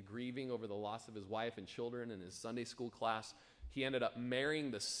healing and grieving over the loss of his wife and children and his Sunday school class, he ended up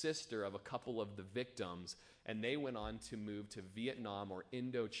marrying the sister of a couple of the victims, and they went on to move to Vietnam or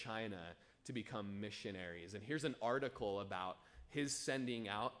Indochina to become missionaries. And here's an article about his sending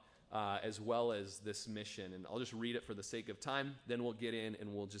out as well as this mission. And I'll just read it for the sake of time. Then we'll get in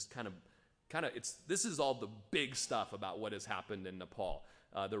and we'll just kind of this is all the big stuff about what has happened in Nepal.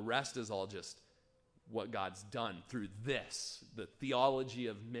 The rest is all just what God's done through this, the theology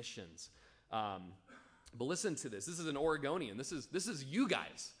of missions. But listen to this. This is an Oregonian. This is you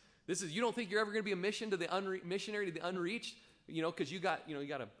guys. You don't think you're ever going to be a missionary to the unreached? Because you got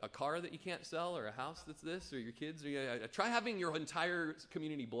a car that you can't sell, or a house that's this, or your kids. Try having your entire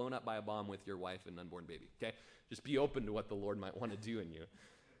community blown up by a bomb with your wife and unborn baby, okay? Just be open to what the Lord might want to do in you.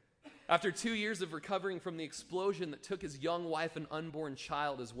 After 2 years of recovering from the explosion that took his young wife and unborn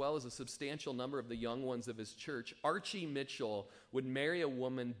child, as well as a substantial number of the young ones of his church, Archie Mitchell would marry a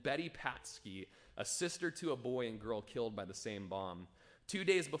woman, Betty Patsky, a sister to a boy and girl killed by the same bomb. 2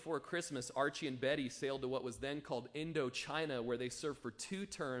 days before Christmas, Archie and Betty sailed to what was then called Indochina, where they served for 2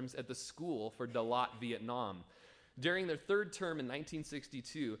 terms at the school for Dalat, Vietnam. During their 3rd term in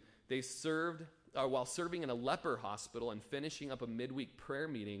 1962, they served while serving in a leper hospital and finishing up a midweek prayer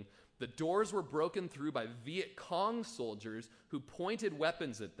meeting. The doors were broken through by Viet Cong soldiers who pointed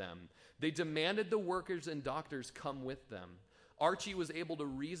weapons at them. They demanded the workers and doctors come with them. Archie was able to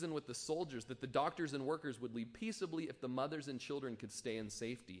reason with the soldiers that the doctors and workers would leave peaceably if the mothers and children could stay in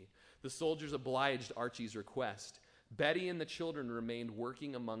safety. The soldiers obliged Archie's request. Betty and the children remained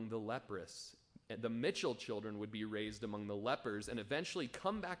working among the leprous. The Mitchell children would be raised among the lepers and eventually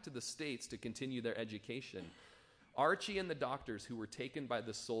come back to the States to continue their education. Archie and the doctors who were taken by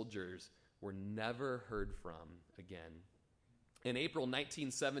the soldiers were never heard from again. In April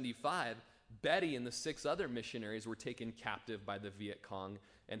 1975, Betty and the 6 other missionaries were taken captive by the Viet Cong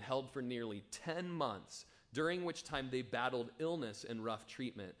and held for nearly 10 months, during which time they battled illness and rough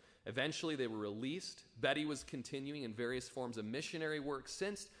treatment. Eventually, they were released. Betty was continuing in various forms of missionary work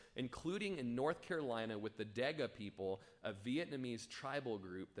since, including in North Carolina with the Dega people, a Vietnamese tribal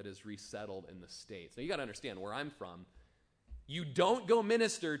group that is resettled in the States. Now, you got to understand where I'm from. You don't go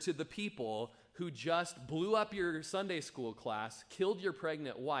minister to the people who just blew up your Sunday school class, killed your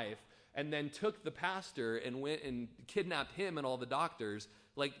pregnant wife, and then took the pastor and went and kidnapped him and all the doctors.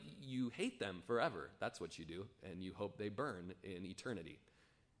 Like, you hate them forever. That's what you do, and you hope they burn in eternity.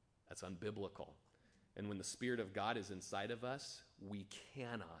 That's unbiblical. And when the Spirit of God is inside of us, we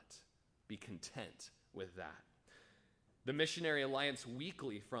cannot be content with that. The Missionary Alliance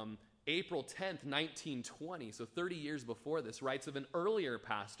Weekly from April 10th, 1920, so 30 years before this, writes of an earlier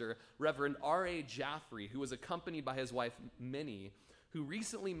pastor, Reverend R.A. Jaffrey, who was accompanied by his wife, Minnie, who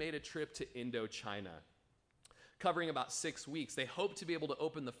recently made a trip to Indochina. Covering about 6 weeks, they hope to be able to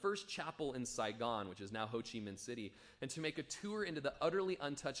open the first chapel in Saigon, which is now Ho Chi Minh City, and to make a tour into the utterly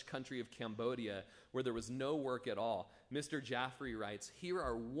untouched country of Cambodia, where there was no work at all. Mr. Jaffrey writes, "Here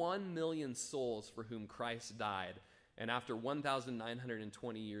are 1 million souls for whom Christ died, and after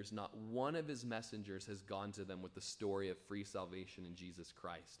 1,920 years, not one of his messengers has gone to them with the story of free salvation in Jesus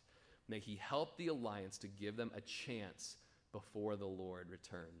Christ. May he help the Alliance to give them a chance before the Lord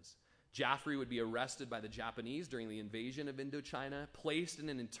returns." Jaffrey would be arrested by the Japanese during the invasion of Indochina, placed in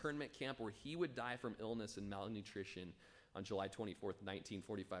an internment camp where he would die from illness and malnutrition on July 24th,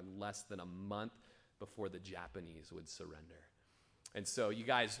 1945, less than a month before the Japanese would surrender. And so, you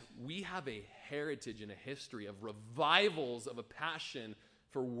guys, we have a heritage and a history of revivals of a passion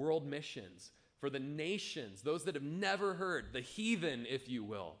for world missions, for the nations, those that have never heard, the heathen, if you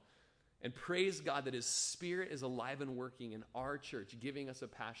will. And praise God that his Spirit is alive and working in our church, giving us a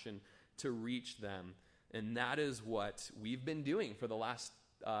passion to reach them. And that is what we've been doing for the last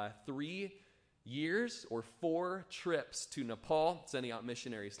 3 years or 4 trips to Nepal, sending out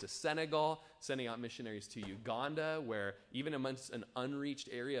missionaries to Senegal, sending out missionaries to Uganda, where even amongst an unreached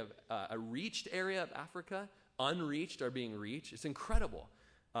area of a reached area of Africa, unreached are being reached. It's incredible.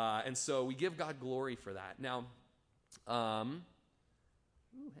 And so we give God glory for that. Now, hey,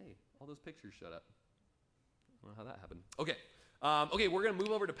 all those pictures shut up. I don't know how that happened. Okay, we're going to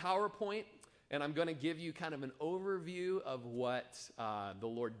move over to PowerPoint, and I'm going to give you kind of an overview of what the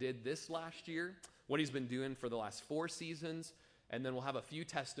Lord did this last year, what he's been doing for the last 4 seasons, and then we'll have a few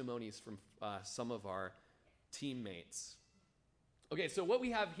testimonies from some of our teammates. Okay, so what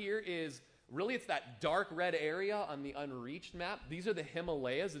we have here is, really it's that dark red area on the unreached map. These are the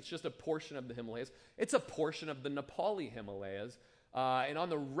Himalayas. It's just a portion of the Himalayas. It's a portion of the Nepali Himalayas. And on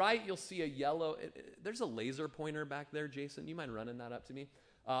the right, you'll see a yellow, there's a laser pointer back there, Jason. You mind running that up to me?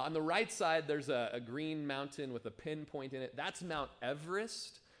 On the right side, there's a green mountain with a pinpoint in it. That's Mount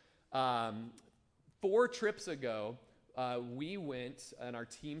Everest. 4 trips ago, we went and our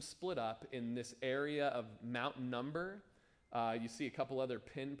team split up in this area of Mount Number. You see a couple other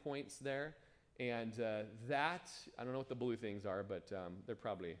pinpoints there. And that, I don't know what the blue things are, but they're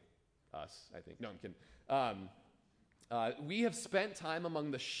probably us, I think. No, I'm kidding. We have spent time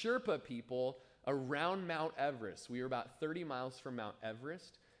among the Sherpa people around Mount Everest. We were about 30 miles from Mount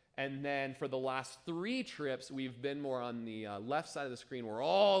Everest. And then for the last 3 trips, we've been more on the left side of the screen where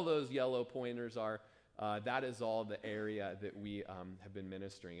all those yellow pointers are. That is all the area that we have been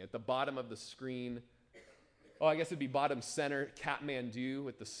ministering. At the bottom of the screen, I guess it'd be bottom center, Kathmandu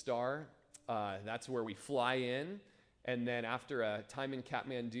with the star. That's where we fly in. And then after a time in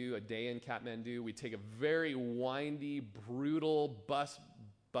Kathmandu, a day in Kathmandu, we take a very windy, brutal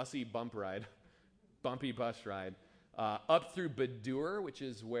bumpy bus ride, up through Badur, which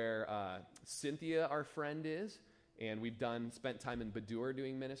is where Cynthia, our friend, is. And we've spent time in Badur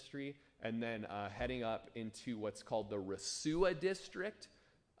doing ministry, and then heading up into what's called the Rasua district,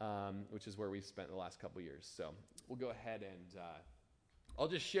 which is where we've spent the last couple years. So we'll go ahead and I'll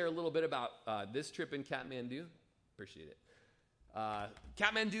just share a little bit about this trip in Kathmandu. Appreciate it.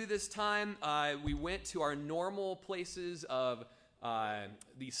 Kathmandu this time, we went to our normal places of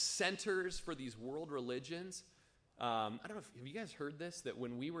these centers for these world religions. I don't know have you guys heard this, that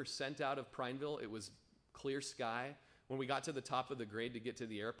when we were sent out of Prineville, it was clear sky. When we got to the top of the grade to get to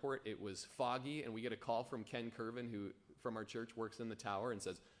the airport, it was foggy, and we get a call from Ken Curvin, who from our church works in the tower, and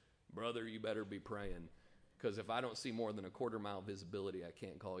says, "Brother, you better be praying. Because if I don't see more than a quarter-mile visibility, I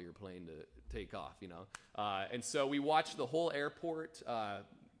can't call your plane to take off, you know." And so we watched the whole airport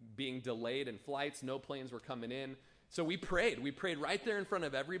being delayed in flights. No planes were coming in. So we prayed. We prayed right there in front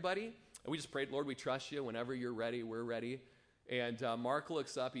of everybody. And we just prayed, "Lord, we trust you. Whenever you're ready, we're ready." And Mark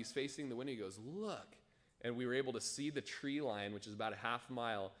looks up. He's facing the window. He goes, look. And we were able to see the tree line, which is about a half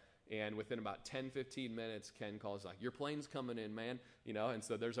mile. And within about 10, 15 minutes, Ken calls like, your plane's coming in, man. And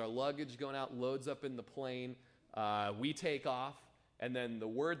so there's our luggage going out, loads up in the plane. We take off. And then the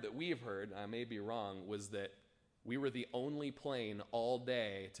word that we've heard, I may be wrong, was that we were the only plane all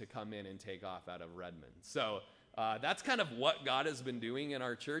day to come in and take off out of Redmond. So that's kind of what God has been doing in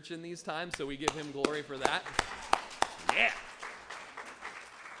our church in these times. So we give him glory for that. Yeah.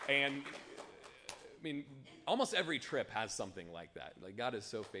 And almost every trip has something like that. Like, God is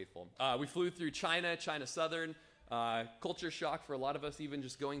so faithful. We flew through China Southern, culture shock for a lot of us, even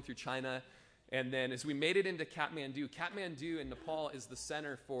just going through China. And then as we made it into Kathmandu in Nepal is the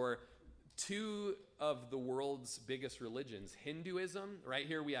center for two of the world's biggest religions. Hinduism, right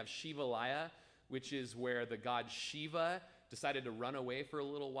here we have Shivalaya, which is where the god Shiva decided to run away for a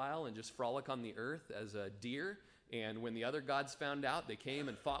little while and just frolic on the earth as a deer. And when the other gods found out, they came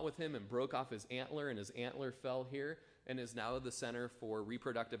and fought with him and broke off his antler, and his antler fell here and is now the center for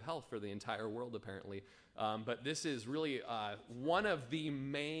reproductive health for the entire world, apparently. But this is really one of the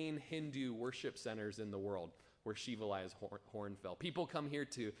main Hindu worship centers in the world, where Shivalaya's horn fell. People come here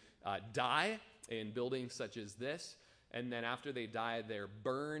to die in buildings such as this, and then after they die, they're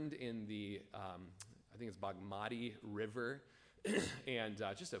burned in the, I think it's Bagmati River, and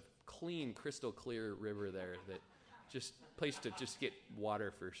just a clean, crystal clear river there that just place to just get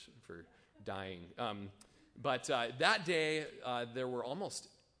water for dying. But that day, there were almost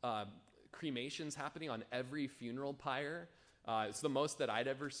cremations happening on every funeral pyre. It's the most that I'd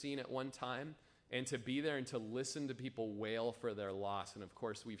ever seen at one time. And to be there and to listen to people wail for their loss. And of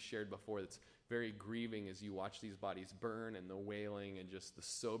course, we've shared before, it's very grieving as you watch these bodies burn, and the wailing and just the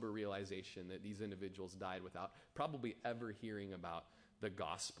sober realization that these individuals died without probably ever hearing about the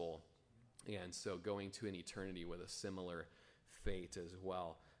gospel. And so going to an eternity with a similar fate as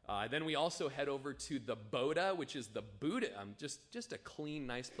well. Then we also head over to the Boda, which is the Buddha, just a clean,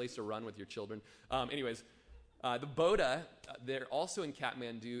 nice place to run with your children. The Boda, there also in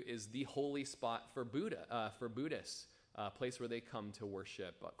Kathmandu, is the holy spot for Buddhists, a place where they come to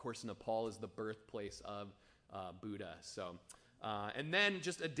worship. Of course, Nepal is the birthplace of Buddha. So, and then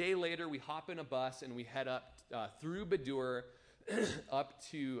just a day later, we hop in a bus and we head up through Badur up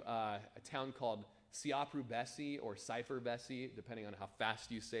to a town called Siapru Besi or Cypher Besi, depending on how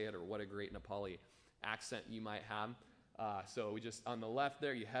fast you say it or what a great Nepali accent you might have. So we just, on the left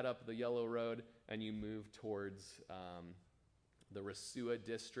there, you head up the yellow road and you move towards the Rasua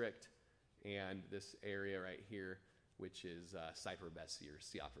district and this area right here, which is Cypher Besi or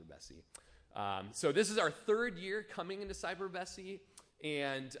Siapru Besi. So this is our third year coming into Cypher Besi,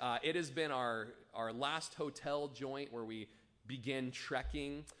 and it has been our last hotel joint where we begin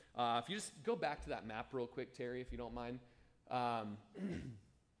trekking. If you just go back to that map real quick, Terry, if you don't mind.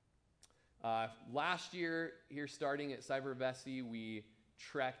 Last year, here starting at Cypher Besi, we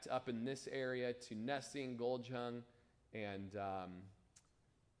trekked up in this area to Nessing, Goljung, and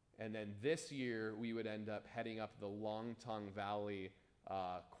then this year we would end up heading up the Longtong Valley,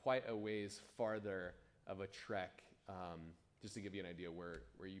 quite a ways farther of a trek, just to give you an idea where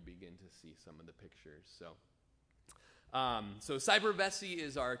you begin to see some of the pictures. So Cypher Besi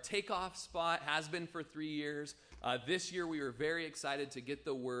is our takeoff spot, has been for 3 years. This year we were very excited to get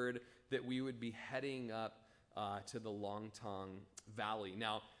the word that we would be heading up to the Longtong Valley.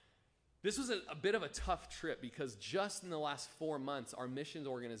 Now, this was a bit of a tough trip because just in the last 4 months, our missions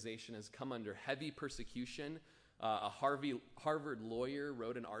organization has come under heavy persecution. A Harvard lawyer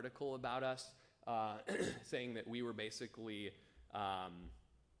wrote an article about us saying that we were basically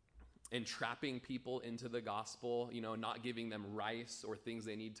entrapping people into the gospel, not giving them rice or things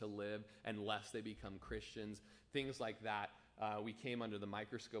they need to live unless they become Christians, things like that. We came under the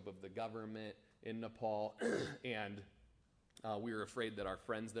microscope of the government in Nepal, and we were afraid that our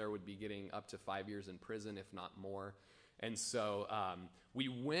friends there would be getting up to 5 years in prison, if not more. And so we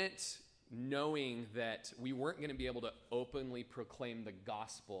went knowing that we weren't going to be able to openly proclaim the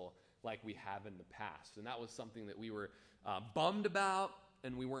gospel like we have in the past. And that was something that we were bummed about,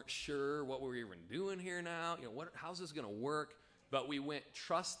 and we weren't sure what we were even doing here now. How's this going to work? But we went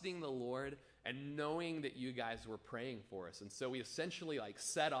trusting the Lord and knowing that you guys were praying for us. And so we essentially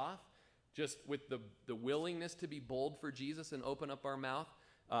set off just with the willingness to be bold for Jesus and open up our mouth,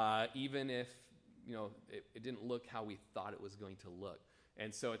 even if it didn't look how we thought it was going to look.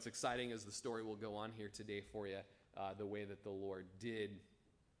 And so it's exciting as the story will go on here today for you, the way that the Lord did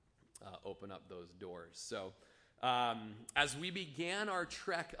open up those doors. So as we began our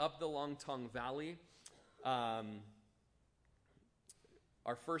trek up the Longtong Valley, our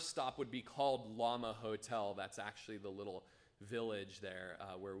first stop would be called Lama Hotel. That's actually the little village there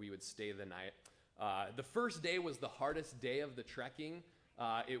where we would stay the night. The first day was the hardest day of the trekking.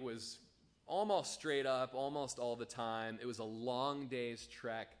 It was almost straight up, almost all the time. It was a long day's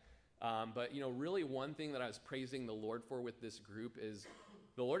trek. But, really one thing that I was praising the Lord for with this group is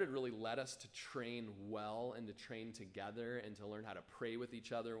the Lord had really led us to train well and to train together and to learn how to pray with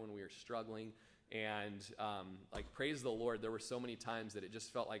each other when we were struggling. And, praise the Lord, there were so many times that it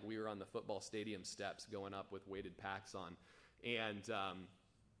just felt like we were on the football stadium steps going up with weighted packs on. And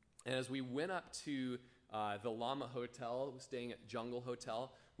as we went up to the Lama Hotel, staying at Jungle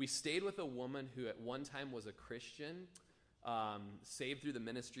Hotel, we stayed with a woman who at one time was a Christian, saved through the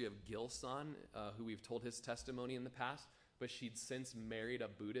ministry of Gilson, who we've told his testimony in the past, but she'd since married a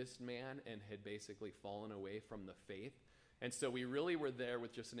Buddhist man and had basically fallen away from the faith. And so we really were there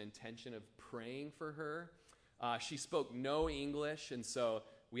with just an intention of praying for her. She spoke no English, and so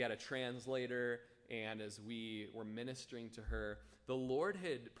we had a translator, and as we were ministering to her, the Lord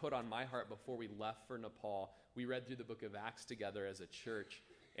had put on my heart before we left for Nepal, we read through the book of Acts together as a church.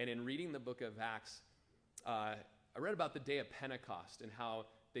 And in reading the book of Acts, I read about the day of Pentecost and how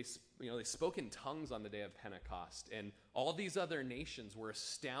they spoke in tongues on the day of Pentecost. And all these other nations were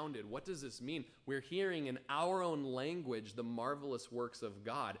astounded. What does this mean? We're hearing in our own language the marvelous works of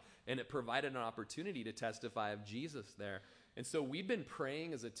God. And it provided an opportunity to testify of Jesus there. And so we've been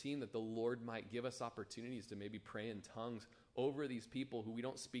praying as a team that the Lord might give us opportunities to maybe pray in tongues over these people who we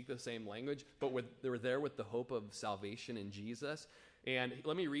don't speak the same language, but they were there with the hope of salvation in Jesus. And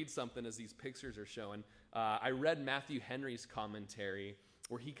let me read something as these pictures are showing. I read Matthew Henry's commentary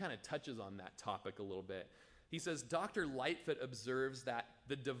where he kind of touches on that topic a little bit. He says, Dr. Lightfoot observes that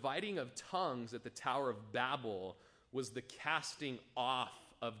the dividing of tongues at the Tower of Babel was the casting off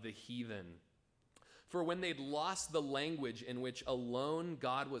of the heathen. For when they'd lost the language in which alone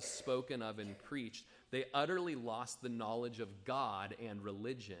God was spoken of and preached, they utterly lost the knowledge of God and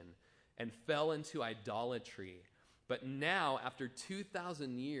religion and fell into idolatry. But now, after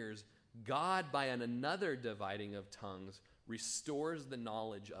 2,000 years, God, by another dividing of tongues, restores the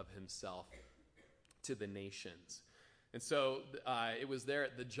knowledge of himself to the nations. And so it was there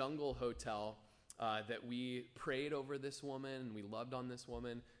at the Jungle Hotel that we prayed over this woman, and we loved on this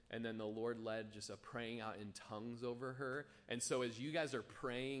woman, and then the Lord led just a praying out in tongues over her. And so as you guys are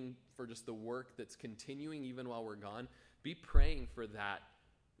praying for just the work that's continuing even while we're gone, be praying for that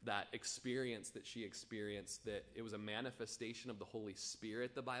experience that she experienced, that it was a manifestation of the Holy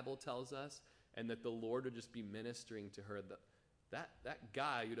Spirit, the Bible tells us, and that the Lord would just be ministering to her. That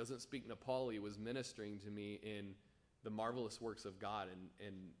guy who doesn't speak Nepali was ministering to me in the marvelous works of God,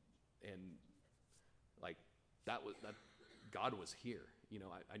 and like that God was here.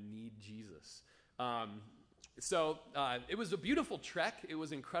 I need Jesus. So it was a beautiful trek. It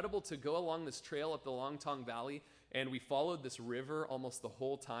was incredible to go along this trail up the Longtong Valley, and we followed this river almost the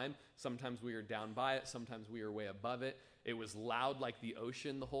whole time. Sometimes we were down by it. Sometimes we were way above it. It was loud like the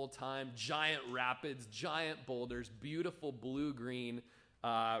ocean the whole time. Giant rapids, giant boulders, beautiful blue-green.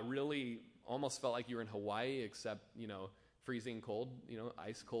 Really almost felt like you were in Hawaii, except, freezing cold,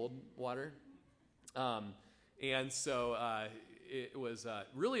 ice-cold water. And so it was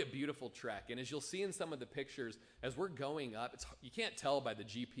really a beautiful trek. And as you'll see in some of the pictures, as we're going up, you can't tell by the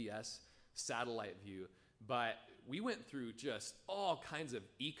GPS satellite view, but we went through just all kinds of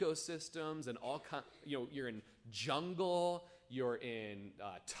ecosystems and you're in jungle, you're in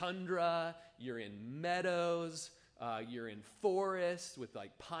tundra, you're in meadows, you're in forests with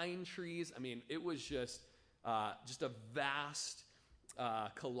like pine trees. I mean, it was just a vast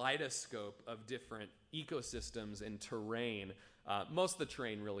kaleidoscope of different ecosystems and terrain. Most of the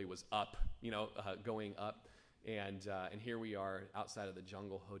terrain really was up, going up. And here we are outside of the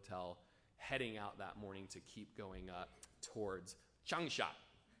Jungle Hotel, heading out that morning to keep going up towards Changsha,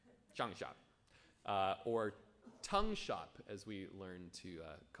 or tongue shop, as we learn to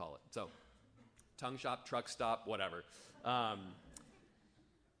call it. So, tongue shop, truck stop, whatever.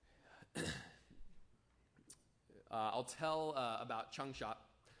 I'll tell about Changsha,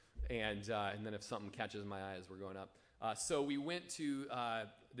 and then if something catches my eye as we're going up. So we went to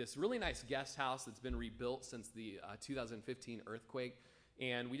this really nice guest house that's been rebuilt since the 2015 earthquake.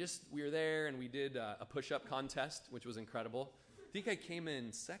 And we were there, and we did a push-up contest, which was incredible. I think I came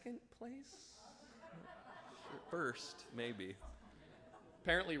in second place? First, maybe.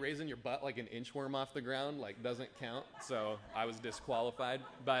 Apparently raising your butt like an inchworm off the ground doesn't count, so I was disqualified.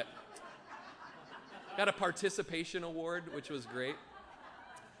 But got a participation award, which was great.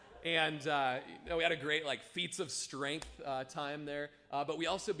 And we had a great feats of strength time there. But we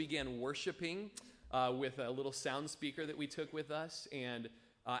also began worshiping with a little sound speaker that we took with us. And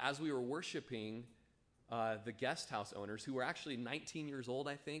as we were worshiping, the guest house owners, who were actually 19 years old,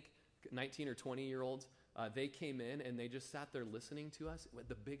 I think, 19 or 20-year-olds. They came in and they just sat there listening to us with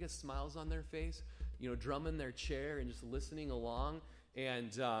the biggest smiles on their face, drumming their chair and just listening along.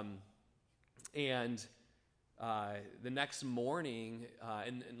 And the next morning,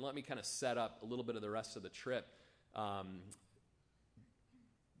 and let me kind of set up a little bit of the rest of the trip.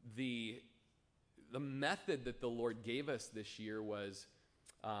 The method that the Lord gave us this year was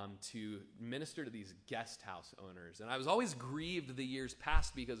to minister to these guest house owners. And I was always grieved the years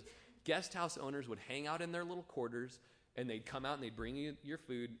past because guest house owners would hang out in their little quarters, and they'd come out and they'd bring you your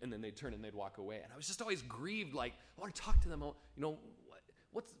food, and then they'd turn and they'd walk away. And I was just always grieved, like, I want to talk to them.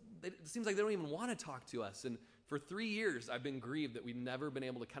 It seems like they don't even want to talk to us. And for 3 years, I've been grieved that we've never been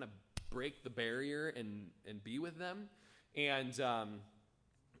able to kind of break the barrier and be with them. And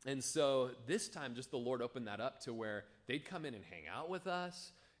so this time, just the Lord opened that up to where they'd come in and hang out with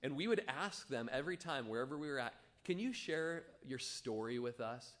us. And we would ask them every time, wherever we were at, can you share your story with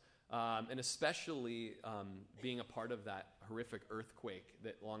us? And especially being a part of that horrific earthquake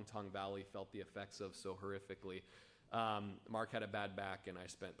that Longtong Valley felt the effects of so horrifically. Mark had a bad back, and I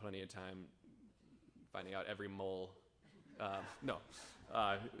spent plenty of time finding out every mole. It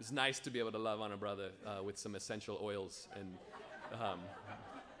was nice to be able to love on a brother with some essential oils. And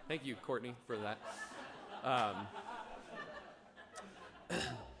thank you, Courtney, for that.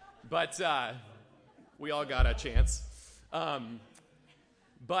 But we all got a chance. And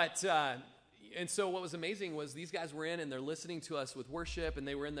so what was amazing was these guys were in and they're listening to us with worship, and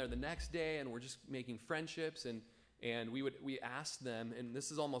they were in there the next day, and we're just making friendships, and we asked them, and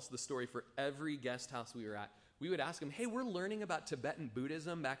this is almost the story for every guest house we were at. We would ask them, hey, we're learning about Tibetan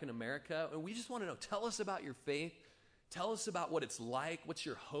Buddhism back in America, and we just want to know, tell us about your faith. Tell us about what it's like. What's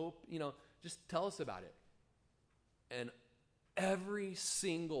your hope? Just tell us about it. And every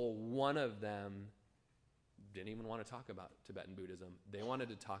single one of them didn't even want to talk about Tibetan Buddhism. They wanted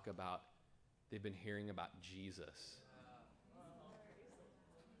to talk about, they've been hearing about Jesus.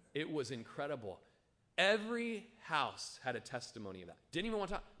 It was incredible. Every house had a testimony of that. Didn't even want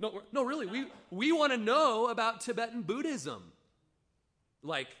to talk. No, really, we want to know about Tibetan Buddhism.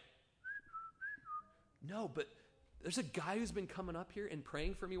 Like, no, but there's a guy who's been coming up here and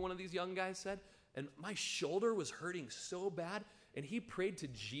praying for me, one of these young guys said, and my shoulder was hurting so bad, and he prayed to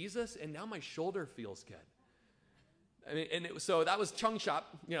Jesus, and now my shoulder feels good. I mean, so that was Chung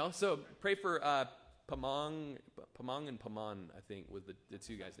Shop, so pray for Pamong and Paman, I think, was the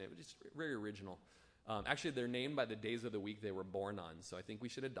two guys' name. Just very original. Actually, they're named by the days of the week they were born on, so I think we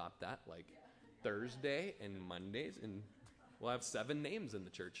should adopt that, like Thursday and Mondays, and we'll have 7 names in the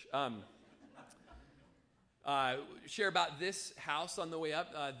church. Share about this house on the way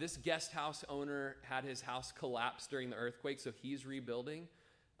up. This guest house owner had his house collapse during the earthquake, so he's rebuilding.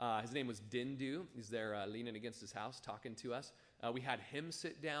 His name was Dindu. He's there leaning against his house, talking to us. We had him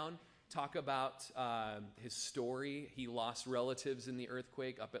sit down, talk about his story. He lost relatives in the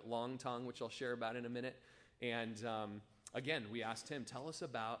earthquake up at Longtong, which I'll share about in a minute. And again, we asked him, tell us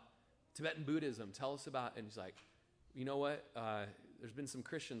about Tibetan Buddhism. Tell us about, and he's like, you know what? There's been some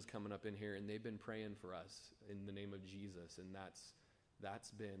Christians coming up in here, and they've been praying for us in the name of Jesus. And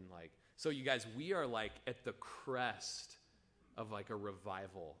that's been like, so you guys, we are like at the crest of like a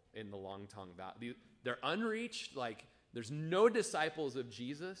revival in the Longtong Valley. They're unreached, like there's no disciples of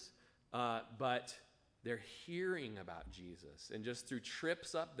Jesus, but they're hearing about Jesus. And just through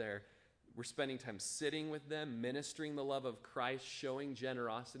trips up there, we're spending time sitting with them, ministering the love of Christ, showing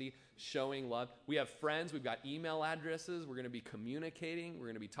generosity, showing love. We have friends. We've got email addresses. We're going to be communicating. We're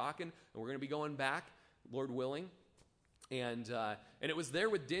going to be talking. And we're going to be going back, Lord willing. And it was there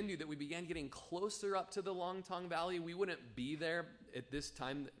with Dindu that we began getting closer up to the Longtong Valley. We wouldn't be there at this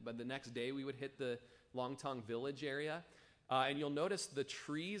time, but the next day we would hit the Longtong Village area. And you'll notice the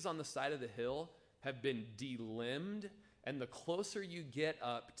trees on the side of the hill have been delimbed. And the closer you get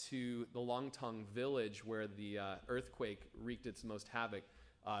up to the Longtong Village where the earthquake wreaked its most havoc,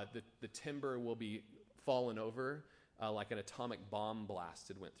 the timber will be fallen over like an atomic bomb blast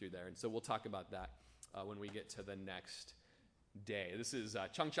had went through there. And so we'll talk about that when we get to the next day. This is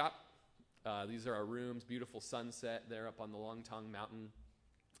Chung Chop. These are our rooms, beautiful sunset there up on the Longtong Mountain.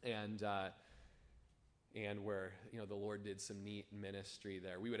 And where, the Lord did some neat ministry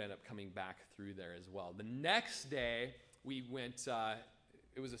there. We would end up coming back through there as well. The next day, we went,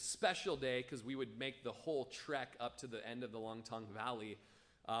 it was a special day because we would make the whole trek up to the end of the Longtong Valley,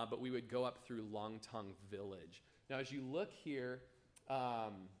 but we would go up through Longtong Village. Now, as you look here,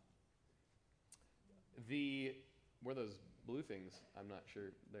 where are those blue things? I'm not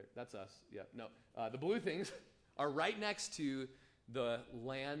sure. That's us. Yeah, no. The blue things are right next to the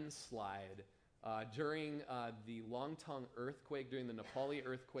landslide During the Longtong earthquake, during the Nepali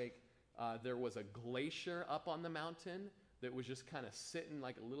earthquake, there was a glacier up on the mountain that was just kind of sitting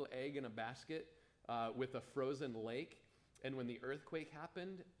like a little egg in a basket with a frozen lake. And when the earthquake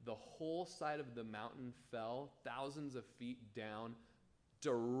happened, the whole side of the mountain fell thousands of feet down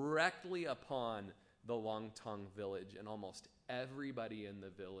directly upon the Longtong village, and almost everybody in the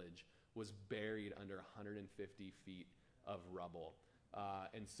village was buried under 150 feet of rubble.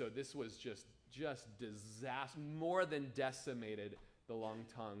 And so this was just disaster, more than decimated the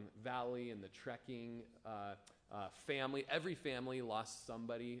Longtong Valley and the trekking family. Every family lost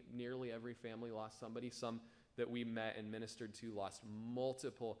somebody. Nearly every family lost somebody. Some that we met and ministered to lost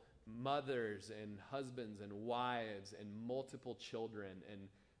multiple mothers and husbands and wives and multiple children,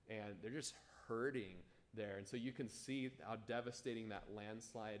 and they're just hurting there. And so you can see how devastating that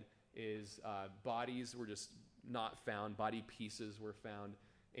landslide is. Bodies were just not found. Body pieces were found.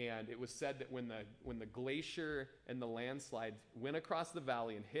 And it was said that when the glacier and the landslide went across the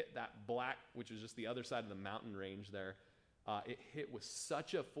valley and hit that black, which was just the other side of the mountain range there, it hit with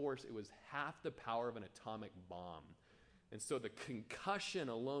such a force, it was half the power of an atomic bomb. And so the concussion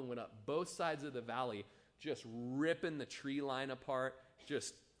alone went up both sides of the valley, just ripping the tree line apart,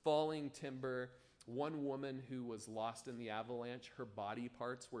 just falling timber. One woman who was lost in the avalanche, her body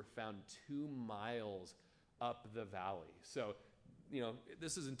parts were found 2 miles up the valley. So,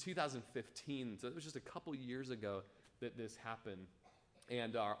 this is in 2015, so it was just a couple years ago that this happened.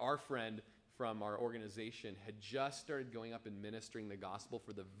 And our friend from our organization had just started going up and ministering the gospel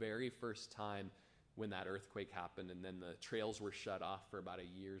for the very first time when that earthquake happened, and then the trails were shut off for about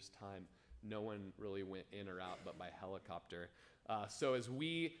a year's time. No one really went in or out but by helicopter. So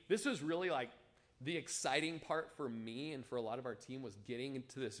this was really like the exciting part for me and for a lot of our team, was getting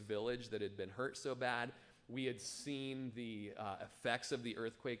into this village that had been hurt so bad. We had seen the effects of the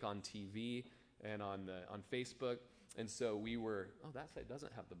earthquake on TV and on Facebook, and so we were. Oh, that side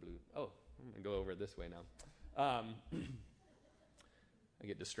doesn't have the blue. Oh, I'm gonna go over this way now. I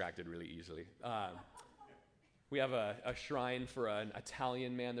get distracted really easily. We have a shrine for an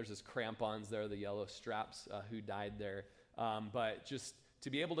Italian man. There's his crampons there, the yellow straps, who died there. But just to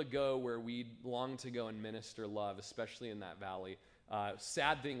be able to go where we long to go and minister love, especially in that valley.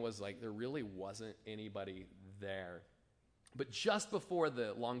 Sad thing was, like, there really wasn't anybody there. But just before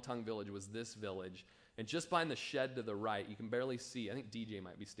the Longtong village was this village, and just behind the shed to the right, you can barely see. I think DJ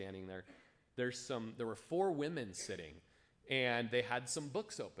might be standing there. There were 4 women sitting, and they had some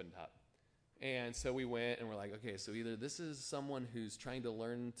books opened up. And so we went and we're like, okay, so either this is someone who's trying to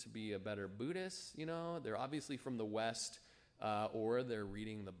learn to be a better Buddhist, they're obviously from the West, or they're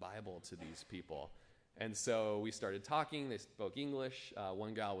reading the Bible to these people. And so we started talking. They spoke English.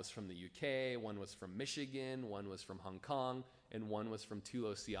 One gal was from the UK, one was from Michigan, one was from Hong Kong, and one was from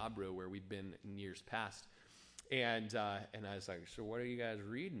Tulo Siabro, where we'd been in years past. And I was like, so what are you guys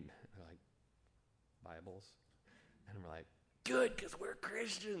reading? They're like, Bibles. And we're like, good, because we're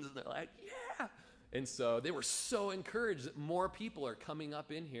Christians. And they're like, yeah. And so they were so encouraged that more people are coming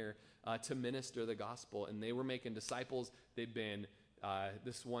up in here to minister the gospel. And they were making disciples. They'd been,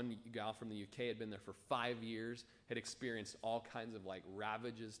 this one gal from the UK had been there for 5 years, had experienced all kinds of like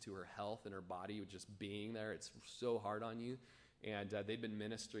ravages to her health and her body with just being there. It's so hard on you. And they'd been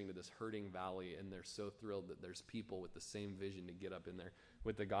ministering to this hurting valley, and they're so thrilled that there's people with the same vision to get up in there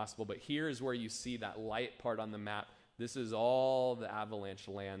with the gospel. But here's where you see that light part on the map. This is all the avalanche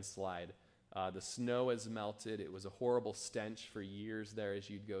landslide. The snow has melted. It was a horrible stench for years there as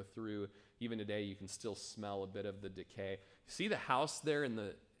you'd go through. Even today, you can still smell a bit of the decay. See the house there in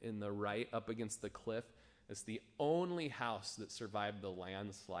the right up against the cliff? It's the only house that survived the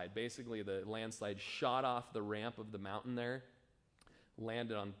landslide. Basically, the landslide shot off the ramp of the mountain there,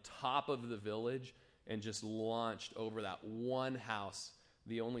 landed on top of the village, and just launched over that one house,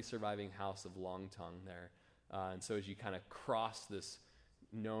 the only surviving house of Longtong there. And so as you kind of cross this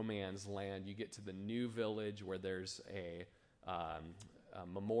no man's land, you get to the new village where there's a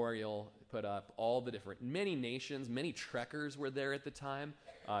memorial put up. Many nations, many trekkers were there at the time.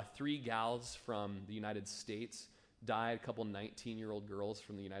 3 gals from the United States died. A couple 19-year-old girls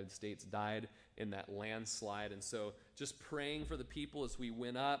from the United States died in that landslide. And so just praying for the people as we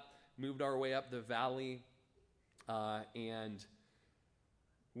went up, moved our way up the valley, and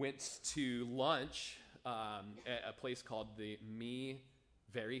went to lunch at a place called the Me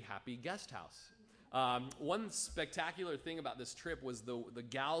Very Happy Guest House. One spectacular thing about this trip was the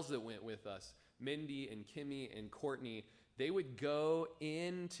gals that went with us, Mindy and Kimmy and Courtney. They would go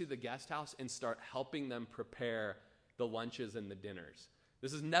into the guest house and start helping them prepare the lunches and the dinners.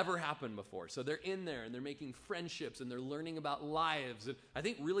 This has never happened before. So they're in there, and they're making friendships, and they're learning about lives. And I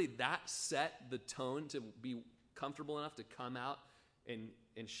think really that set the tone to be comfortable enough to come out and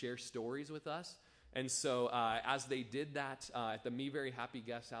share stories with us. And so as they did that at the Me Very Happy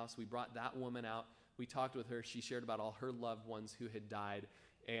Guest House, we brought that woman out. We talked with her. She shared about all her loved ones who had died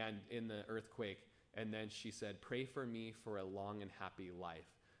and in the earthquake. And then she said, pray for me for a long and happy life.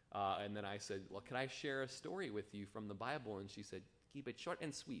 And then I said, well, can I share a story with you from the Bible? And she said, keep it short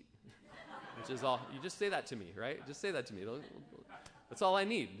and sweet, which is all. You just say that to me, right? Just say that to me. That's all I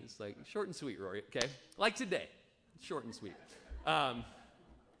need. It's like short and sweet, Rory, okay? Like today, short and sweet.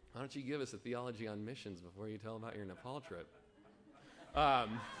 Why don't you give us a theology on missions before you tell about your Nepal trip?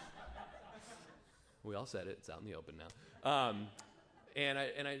 We all said it. It's out in the open now. And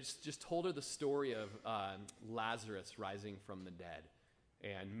I just told her the story of Lazarus rising from the dead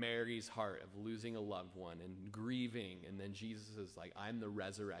and Mary's heart of losing a loved one and grieving. And then Jesus is like, I'm the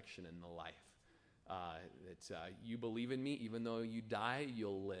resurrection and the life. You believe in me, even though you die,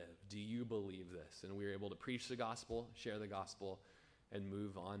 you'll live. Do you believe this? And we were able to preach the gospel, share the gospel, and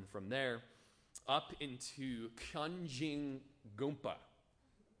move on from there up into Gyeongjin Gumpa.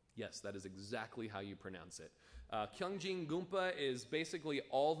 Yes, that is exactly how you pronounce it. Gyeongjin Gumpa is basically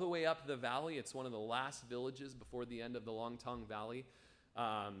all the way up the valley. It's one of the last villages before the end of the Longtong Valley.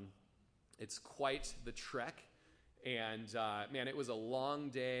 It's quite the trek. And man, it was a long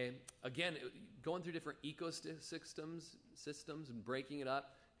day. Again, going through different ecosystems and breaking it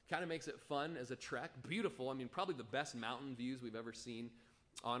up kind of makes it fun as a trek. Beautiful. I mean, probably the best mountain views we've ever seen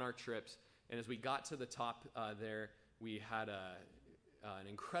on our trips. And as we got to the top there, we had an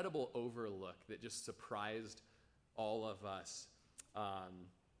incredible overlook that just surprised all of us.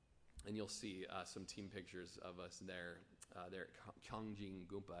 And you'll see some team pictures of us there at Gyeongjin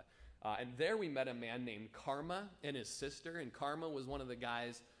Gumpa. And there we met a man named Karma and his sister. And Karma was one of the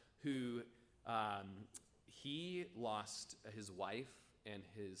guys who he lost his wife and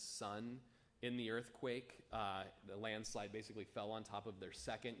his son in the earthquake. The landslide basically fell on top of their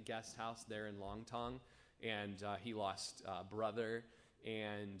second guest house there in Longtong. And he lost a brother.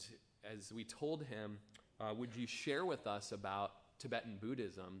 And as we told him, would you share with us about Tibetan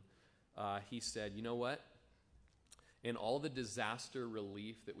Buddhism? He said, you know what? In all the disaster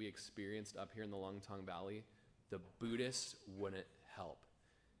relief that we experienced up here in the Longtong Valley, the Buddhists wouldn't help.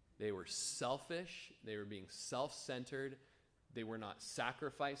 They were selfish. They were being self-centered. They were not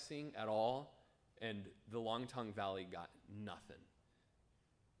sacrificing at all. And the Longtong Valley got nothing.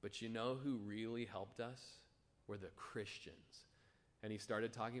 But you know who really helped us? Were the Christians. And he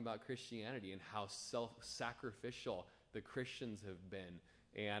started talking about Christianity and how self-sacrificial the Christians have been.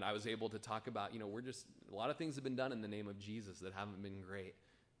 And I was able to talk about, a lot of things have been done in the name of Jesus that haven't been great.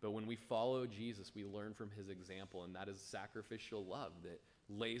 But when we follow Jesus, we learn from his example, and that is sacrificial love that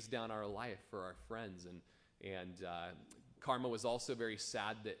lays down our life for our friends. And Karma was also very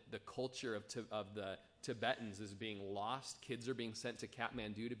sad that the culture of the Tibetans is being lost. Kids are being sent to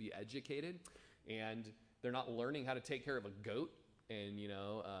Kathmandu to be educated, and they're not learning how to take care of a goat and,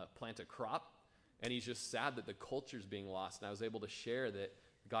 plant a crop. And he's just sad that the culture is being lost. And I was able to share that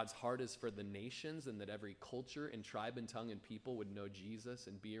God's heart is for the nations and that every culture and tribe and tongue and people would know Jesus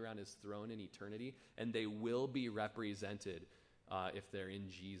and be around his throne in eternity. And they will be represented if they're in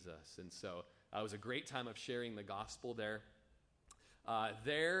Jesus. And so it was a great time of sharing the gospel there.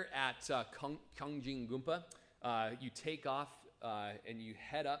 There at Gyeongjin Gumpa, you take off and you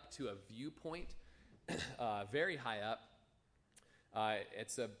head up to a viewpoint very high up.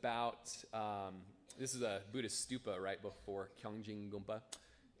 It's about, this is a Buddhist stupa right before Gyeongjin Gumpa.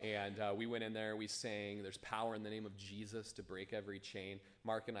 And we went in there, we sang, there's power in the name of Jesus to break every chain.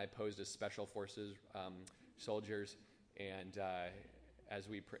 Mark and I posed as special forces soldiers. And not as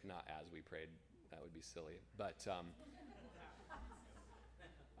we prayed, that would be silly. But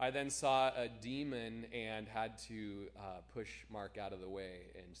I then saw a demon and had to push Mark out of the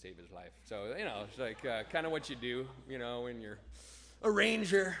way and save his life. So, it's like kind of what you do, when you're a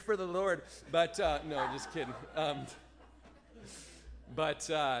ranger for the Lord. But, no, just kidding. But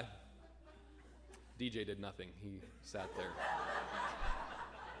DJ did nothing. He sat there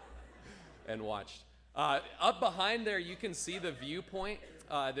and watched. Up behind there, you can see the viewpoint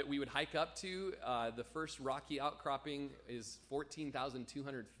that we would hike up to. The first rocky outcropping is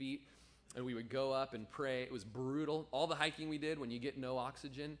 14,200 feet, and we would go up and pray. It was brutal. All the hiking we did, when you get no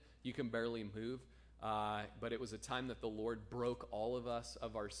oxygen, you can barely move. But it was a time that the Lord broke all of us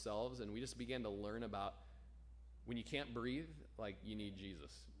of ourselves, and we just began to learn about when you can't breathe, you need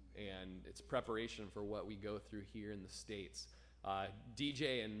Jesus. And it's preparation for what we go through here in the States.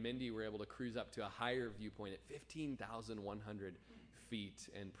 DJ and Mindy were able to cruise up to a higher viewpoint at 15,100 feet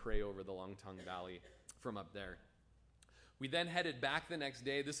and pray over the Longtong Valley from up there. We then headed back the next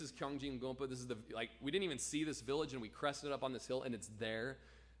day. This is Gyeongjin-gumpa. This is we didn't even see this village, and we crested up on this hill, and it's there.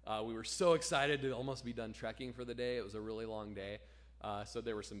 We were so excited to almost be done trekking for the day. It was a really long day. So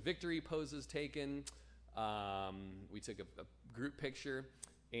there were some victory poses taken. We took a group picture,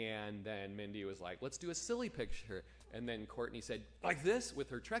 and then Mindy was like, let's do a silly picture. And then Courtney said, like this, with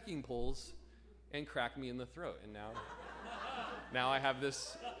her trekking poles, and cracked me in the throat. And now I have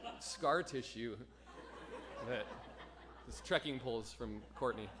this scar tissue that this trekking poles from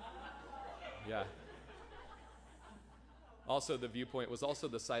Courtney. Yeah. Also, the viewpoint was also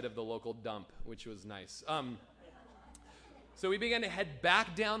the site of the local dump, which was nice. So we began to head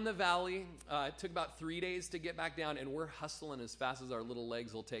back down the valley. It took about 3 days to get back down, and we're hustling as fast as our little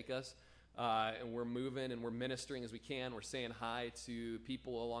legs will take us. And we're moving, and we're ministering as we can. We're saying hi to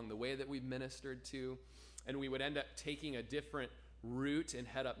people along the way that we've ministered to. And we would end up taking a different route and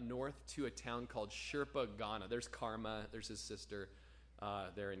head up north to a town called Sherpa Ghana. There's Karma. There's his sister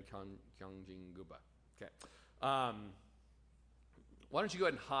there in Gyeongjin-gumpa. Okay. Why don't you go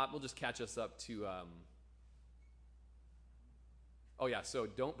ahead and hop? We'll just catch us up to... so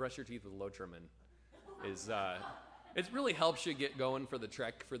don't brush your teeth with Lotrimin. It really helps you get going for the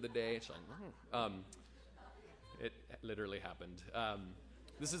trek for the day. It's like, it literally happened.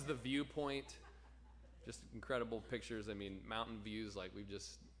 This is the viewpoint. Just incredible pictures. I mean, mountain views like we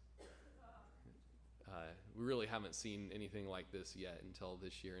really haven't seen anything like this yet until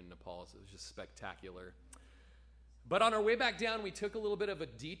this year in Nepal. So it was just spectacular. But on our way back down, we took a little bit of a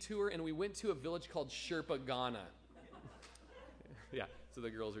detour, and we went to a village called Sherpa Ghana. Yeah, so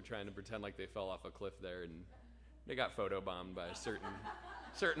the girls are trying to pretend like they fell off a cliff there, and they got photobombed by a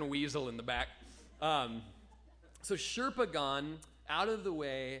certain weasel in the back. So Sherpa Ghana, out of the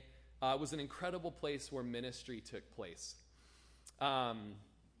way, was an incredible place where ministry took place. Sherpa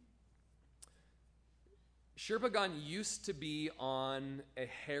Ghana used to be on a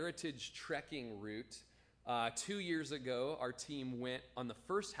heritage trekking route. 2 years ago, our team went on the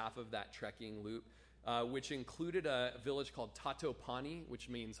first half of that trekking loop, which included a village called Tatopani, which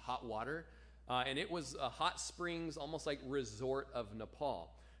means hot water. And it was a hot springs, almost like resort of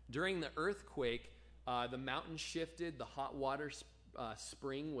Nepal. During the earthquake, the mountain shifted, the hot water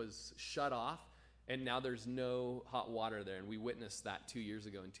spring was shut off, and now there's no hot water there. And we witnessed that 2 years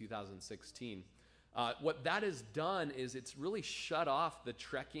ago in 2016. What that has done is it's really shut off the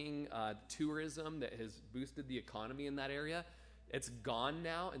trekking tourism that has boosted the economy in that area. It's gone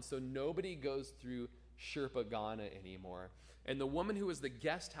now, and so nobody goes through Sherpa Ghana anymore. And the woman who was the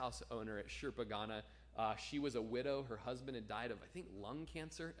guest house owner at Sherpa Ghana, she was a widow. Her husband had died of, I think, lung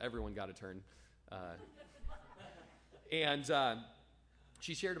cancer. Everyone got a turn.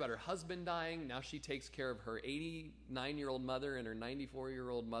 She shared about her husband dying. Now she takes care of her 89-year-old mother and her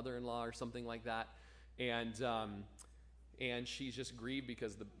 94-year-old mother-in-law or something like that. And she's just grieved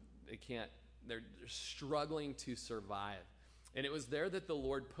because they're struggling to survive. And it was there that the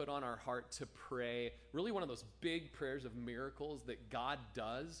Lord put on our heart to pray, really one of those big prayers of miracles that God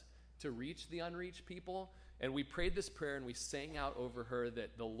does to reach the unreached people. And we prayed this prayer, and we sang out over her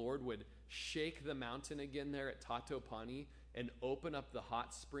that the Lord would shake the mountain again there at Tatopani and open up the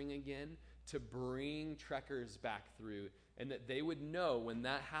hot spring again to bring trekkers back through, and that they would know when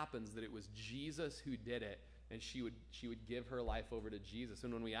that happens that it was Jesus who did it, and she would give her life over to Jesus.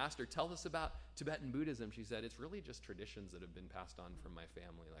 And when we asked her, tell us about Tibetan Buddhism, she said, it's really just traditions that have been passed on from my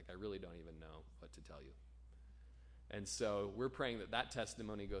family. Like, I really don't even know what to tell you. And so we're praying that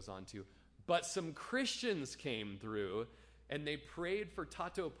testimony goes on too. But some Christians came through, and they prayed for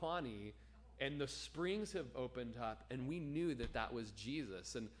Tatopani, and the springs have opened up, and we knew that was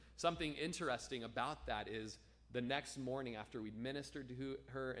Jesus. And something interesting about that is the next morning after we'd ministered to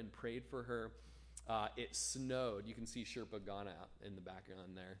her and prayed for her, it snowed. You can see Sherpa Ghana out in the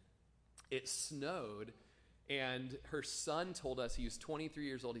background there. It snowed, and her son told us, he was 23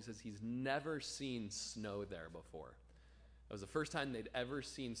 years old, he says he's never seen snow there before. It was the first time they'd ever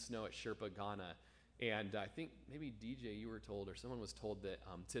seen snow at Sherpa Ghana. And I think maybe DJ, you were told, or someone was told that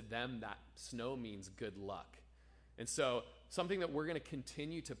to them that snow means good luck. And so something that we're going to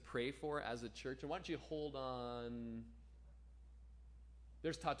continue to pray for as a church. And why don't you hold on?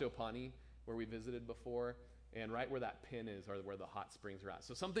 There's Tatopani, where we visited before, and right where that pin is are where the hot springs are at.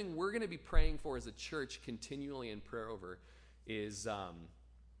 So something we're going to be praying for as a church continually in prayer over is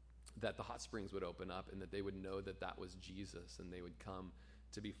that the hot springs would open up, and that they would know that was Jesus, and they would come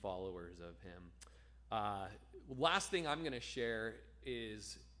to be followers of him. Last thing I'm going to share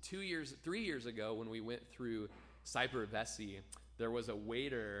is 3 years ago when we went through Cyprevesi, there was a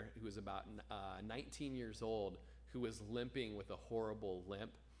waiter who was about 19 years old who was limping with a horrible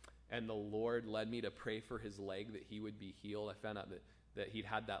limp. And the Lord led me to pray for his leg that he would be healed. I found out that he'd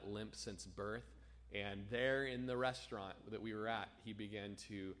had that limp since birth. And there in the restaurant that we were at, he began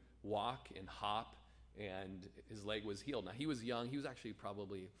to walk and hop, and his leg was healed. Now, he was young. He was actually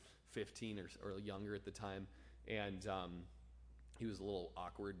probably 15 or younger at the time. And he was a little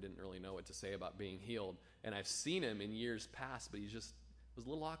awkward, didn't really know what to say about being healed. And I've seen him in years past, but he just was a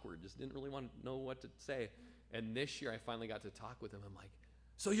little awkward, just didn't really want to know what to say. And this year I finally got to talk with him. I'm like,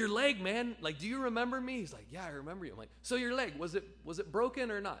 so your leg, man, like, do you remember me? He's like, yeah, I remember you. I'm like, so your leg, was it broken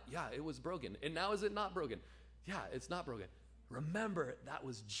or not? Yeah, it was broken. And now is it not broken? Yeah, it's not broken. Remember, that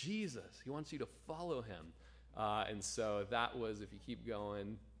was Jesus. He wants you to follow him. And so that was, if you keep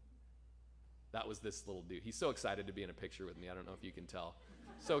going, that was this little dude. He's so excited to be in a picture with me. I don't know if you can tell.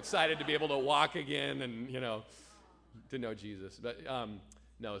 So excited to be able to walk again and, to know Jesus. But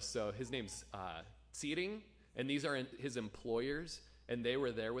no, so his name's Seating, and these are his employers. And they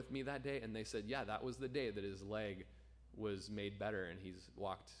were there with me that day, and they said, yeah, that was the day that his leg was made better, and he's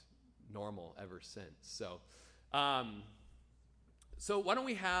walked normal ever since. So why don't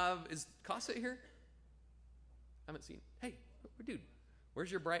we is Casa here? I haven't seen. Hey, dude, where's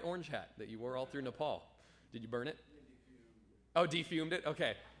your bright orange hat that you wore all through Nepal? Did you burn it? Oh, defumed it?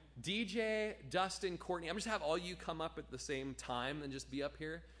 Okay. DJ, Dustin, Courtney, I'm just have all you come up at the same time and just be up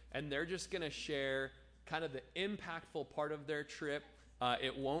here, and they're just going to share kind of the impactful part of their trip.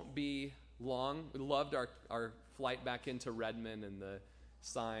 It won't be long. We loved our flight back into Redmond and the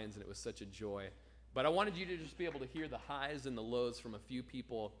signs, and it was such a joy. But I wanted you to just be able to hear the highs and the lows from a few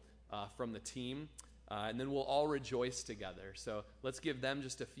people from the team, and then we'll all rejoice together. So let's give them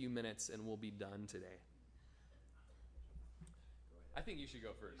just a few minutes, and we'll be done today. I think you should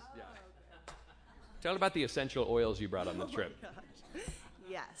go first. Yeah. Okay. Tell about the essential oils you brought on the trip. Oh my gosh.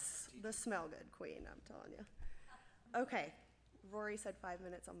 Yes, the smell good queen, I'm telling you. Okay. Rory said 5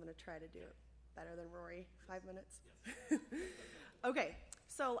 minutes. I'm going to try to do it better than Rory. 5 minutes? Yes. Okay,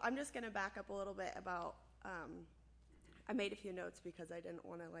 so I'm just going to back up a little bit about, I made a few notes because I didn't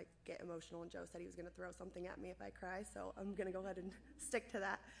want to get emotional, and Joe said he was going to throw something at me if I cry, so I'm going to go ahead and stick to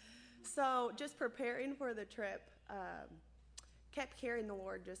that. So just preparing for the trip, kept hearing the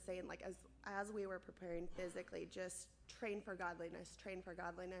Lord just saying, as we were preparing physically, just train for godliness.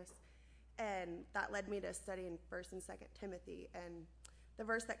 And that led me to studying 1st and 2nd Timothy. And the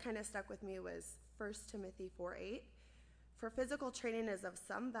verse that kind of stuck with me was 1 Timothy 4:8. For physical training is of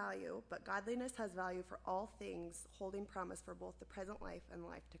some value, but godliness has value for all things, holding promise for both the present life and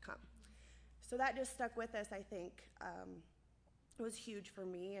life to come. So that just stuck with us, I think. It was huge for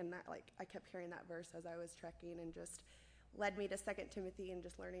me, and that I kept hearing that verse as I was trekking, and just led me to 2 Timothy and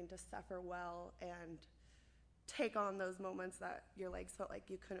just learning to suffer well and take on those moments that your legs felt like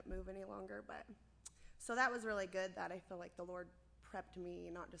you couldn't move any longer. But so that was really good, that I feel like the Lord prepped me,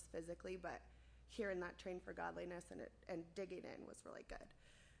 not just physically, but hearing that train for godliness and digging in was really good.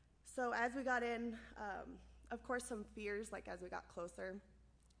 So as we got in, of course, some fears, as we got closer,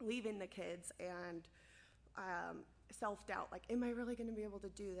 leaving the kids, and self-doubt, am I really going to be able to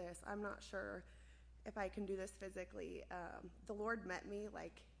do this? I'm not sure if I can do this physically. The Lord met me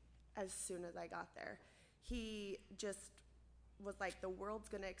as soon as I got there. He just was the world's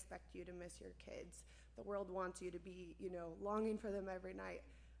going to expect you to miss your kids. The world wants you to be, longing for them every night,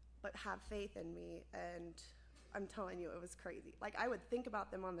 but have faith in me. And I'm telling you, it was crazy. I would think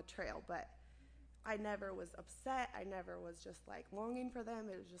about them on the trail, but I never was upset. I never was just longing for them.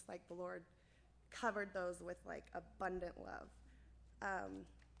 It was just the Lord covered those with abundant love.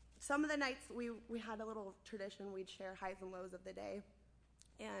 Some of the nights we had a little tradition. We'd share highs and lows of the day.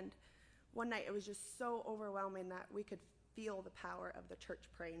 And one night it was just so overwhelming that we could feel the power of the church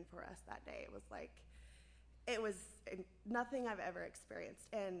praying for us that day. It was nothing I've ever experienced.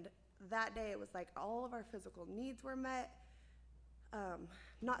 And that day it was all of our physical needs were met.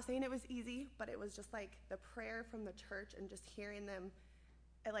 Not saying it was easy, but it was just the prayer from the church, and just hearing them,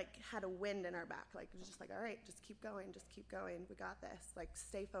 it had a wind in our back. It was just all right, just keep going. We got this.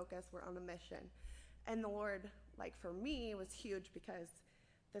 Stay focused. We're on a mission. And the Lord, for me, was huge, because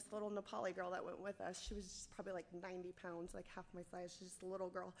this little Nepali girl that went with us, she was just probably 90 pounds, half my size. She's just a little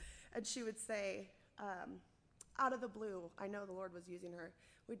girl. And she would say, out of the blue, I know the Lord was using her.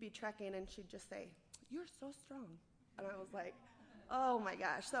 We'd be trekking, and she'd just say, "You're so strong." And I was like, oh my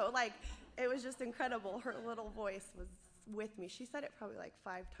gosh. So it was just incredible. Her little voice was with me. She said it probably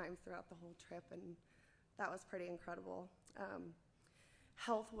 5 times throughout the whole trip, and that was pretty incredible.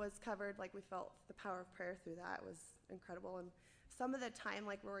 Health was covered. We felt the power of prayer through that. It was incredible. And some of the time,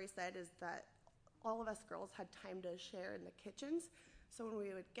 like Rory said, is that all of us girls had time to share in the kitchens. So when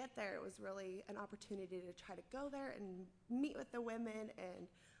we would get there, it was really an opportunity to try to go there and meet with the women and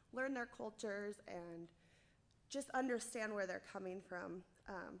learn their cultures and just understand where they're coming from,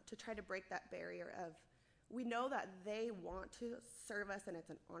 to try to break that barrier of, we know that they want to serve us and it's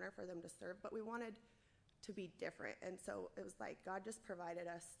an honor for them to serve, but we wanted to be different. And so it was like God just provided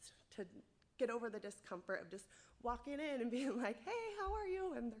us to get over the discomfort of just walking in and being like, hey, how are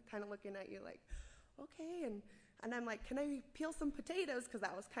you? And they're kind of looking at you like, okay. And I'm like, can I peel some potatoes? Because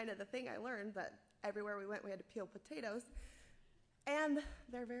that was kind of the thing I learned, that everywhere we went, we had to peel potatoes. And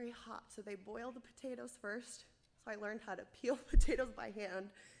they're very hot, so they boil the potatoes first. So I learned how to peel potatoes by hand,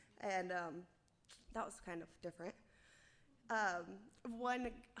 and that was kind of different.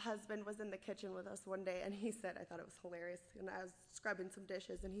 One husband was in the kitchen with us one day, and he said, I thought it was hilarious, and I was scrubbing some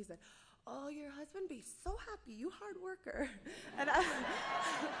dishes, and he said, oh, your husband be so happy, you hard worker. And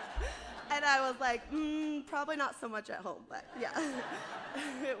I was like, probably not so much at home, but yeah,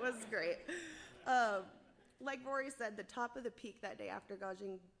 it was great. Like Rory said, the top of the peak that day after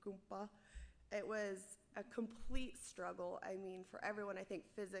Gajing Gumpa, it was a complete struggle. I mean, for everyone, I think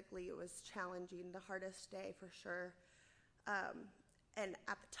physically it was challenging, the hardest day for sure. And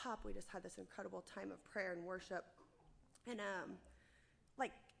at the top, we just had this incredible time of prayer and worship. And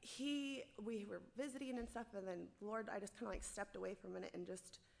we were visiting and stuff, and then Lord, I just kind of like stepped away for a minute and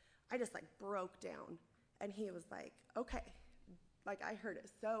I just like broke down. And he was like, okay, like I heard it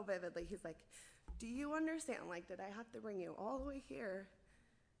so vividly. He's like, do you understand? Like, did I have to bring you all the way here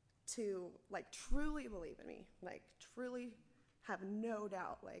to like truly believe in me? Like truly have no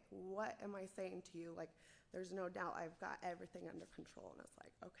doubt. Like, what am I saying to you? Like, there's no doubt I've got everything under control. And it's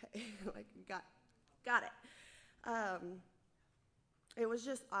like, okay, like got it. It was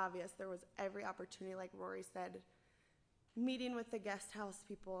just obvious. There was every opportunity, like Rory said, meeting with the guest house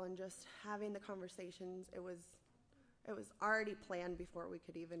people and just having the conversations. It was already planned before we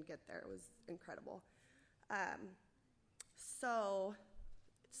could even get there. It was incredible. So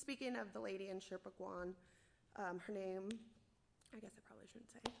speaking of the lady in Sherpa Guan, her name, I guess I probably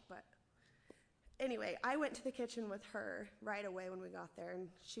shouldn't say, but anyway, I went to the kitchen with her right away when we got there, and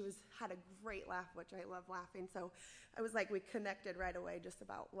she had a great laugh, which I love laughing. So I was like, we connected right away just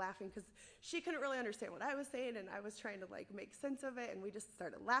about laughing, because she couldn't really understand what I was saying, and I was trying to like make sense of it, and we just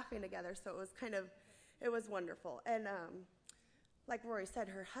started laughing together. So it was wonderful. And like Rory said,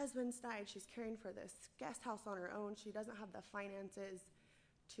 her husband's died. She's caring for this guest house on her own. She doesn't have the finances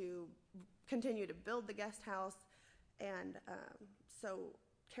to continue to build the guest house, and so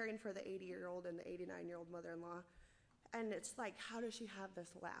caring for the 80-year-old and the 89-year-old mother-in-law. And it's like, how does she have this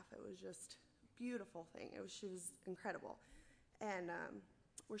laugh? It was just a beautiful thing. She was incredible. And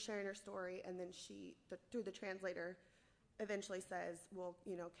we're sharing her story, and then she, through the translator, eventually says, well,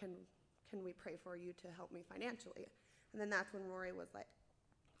 can we pray for you to help me financially? And then that's when Rory was like,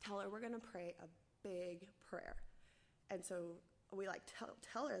 tell her we're going to pray a big prayer. And so we like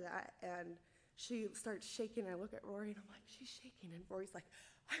tell her that, and she starts shaking. I look at Rory, and I'm like, she's shaking. And Rory's like,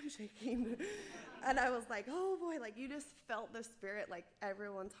 I'm shaking. And I was like, oh boy, like you just felt the Spirit, like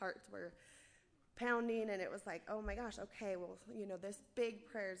everyone's hearts were pounding, and it was like, oh my gosh, okay, well, this big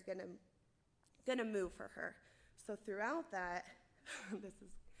prayer is gonna move for her. So throughout that,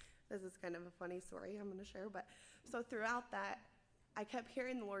 this is kind of a funny story I'm gonna share, but so throughout that, I kept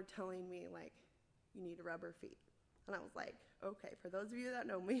hearing the Lord telling me, like, you need to rub her feet. And I was like, okay, for those of you that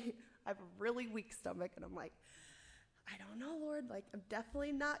know me, I have a really weak stomach, and I'm like, I don't know, Lord, like, I'm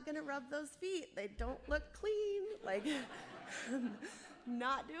definitely not going to rub those feet. They don't look clean. Like, I'm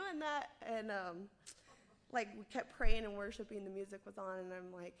not doing that. And, like, we kept praying and worshiping. The music was on, and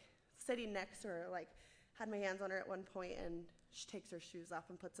I'm, like, sitting next to her, like, had my hands on her at one point, and she takes her shoes off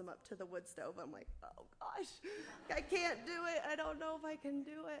and puts them up to the wood stove. I'm like, oh, gosh, I can't do it. I don't know if I can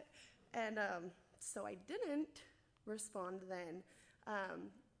do it. And so I didn't respond then.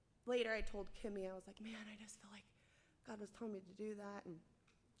 Later, I told Kimmy, I was like, man, I just feel like God was telling me to do that, and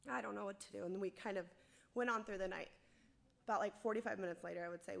I don't know what to do. And then we kind of went on through the night. About like 45 minutes later, I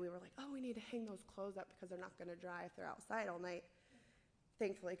would say, we were like, oh, we need to hang those clothes up because they're not going to dry if they're outside all night,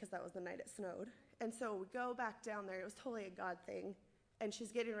 thankfully, because that was the night it snowed. And so we go back down there. It was totally a God thing, and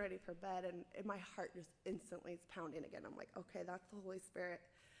she's getting ready for bed, and my heart just instantly is pounding again. I'm like, okay, that's the Holy Spirit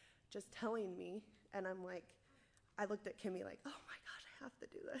just telling me. And I'm like, I looked at Kimmy like, oh my gosh, I have to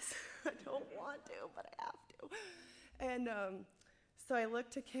do this. I don't want to, but I have to. And so I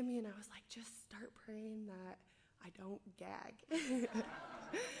looked to Kimmy, and I was like, just start praying that I don't gag.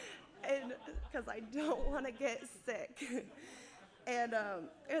 And because I don't want to get sick. And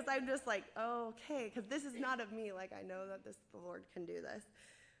because I'm just like, oh, okay, because this is not of me. Like, I know that the Lord can do this.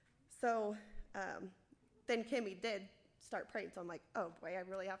 So then Kimmy did start praying. So I'm like, oh boy, I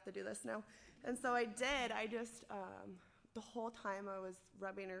really have to do this now. And so I did. I just, the whole time I was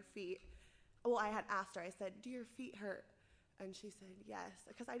rubbing her feet, well, I had asked her, I said, do your feet hurt? And she said, yes.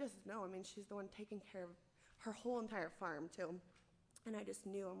 Because I just know, I mean, she's the one taking care of her whole entire farm too. And I just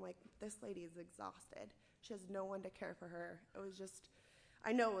knew, I'm like, this lady is exhausted. She has no one to care for her. It was just,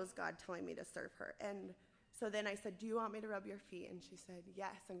 I know it was God telling me to serve her. And so then I said, do you want me to rub your feet? And she said,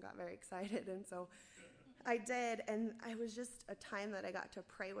 yes, and got very excited. And so I did, and it was just a time that I got to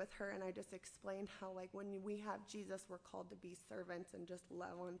pray with her, and I just explained how, like, when we have Jesus, we're called to be servants and just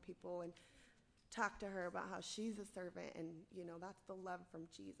love on people, and talk to her about how she's a servant, and, you know, that's the love from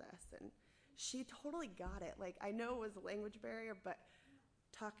Jesus. And she totally got it. Like, I know it was a language barrier, but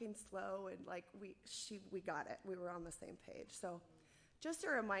talking slow, and, like, we got it. We were on the same page. So just a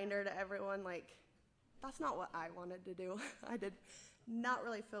reminder to everyone, like, that's not what I wanted to do. I did not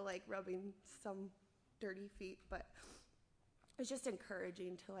really feel like rubbing some dirty feet, but it's just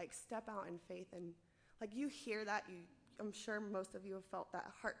encouraging to, like, step out in faith. And, like, you hear that, I'm sure most of you have felt that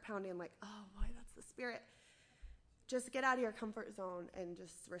heart pounding, like, oh boy, that's the Spirit. Just get out of your comfort zone and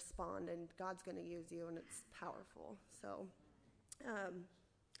just respond, and God's going to use you, and it's powerful. So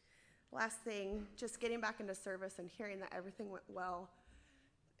last thing, just getting back into service and hearing that everything went well.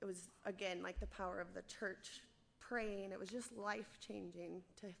 It was, again, like the power of the church praying. It was just life-changing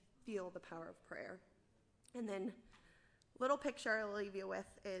to feel the power of prayer. And then little picture I'll leave you with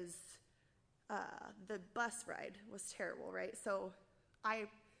is the bus ride was terrible, right? So I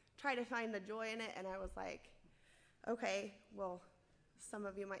tried to find the joy in it, and I was like, okay, well, some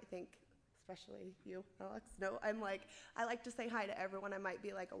of you might think, especially you, Alex, no, I'm like, I like to say hi to everyone. I might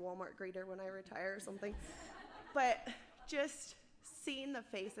be like a Walmart greeter when I retire or something. But just seeing the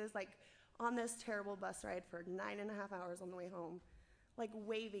faces, like, on this terrible bus ride for 9.5 hours on the way home, like,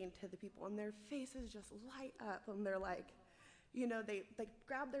 waving to the people, and their faces just light up, and they're like, you know, they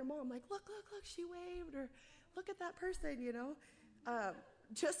grab their mom, like, look, she waved, or look at that person, you know.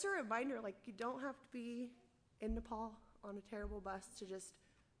 Just a reminder, like, you don't have to be in Nepal on a terrible bus to just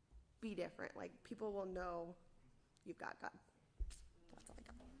be different. Like, people will know you've got God. That's all I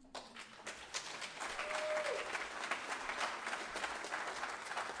got.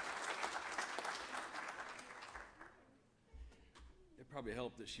 It probably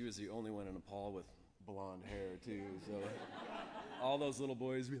helped that she was the only one in Nepal with blonde hair, too. So all those little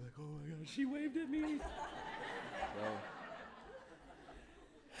boys would be like, oh, my God, she waved at me.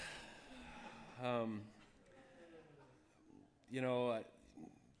 So, you know,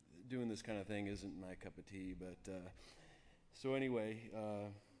 doing this kind of thing isn't my cup of tea. But so anyway,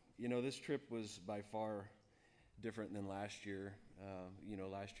 you know, this trip was by far different than last year. You know,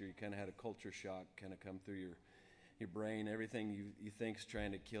 last year you kind of had a culture shock kind of come through your brain. Everything you think's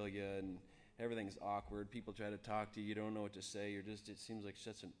trying to kill you, and everything's awkward. People try to talk to you. You don't know what to say. It seems like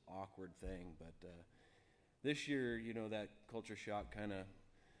such an awkward thing. But this year, you know, that culture shock kind of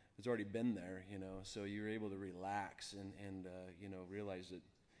has already been there, you know, so you're able to relax and you know, realize that,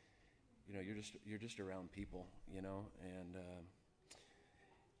 you know, you're just around people, you know, and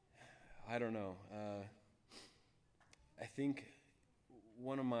I don't know. I think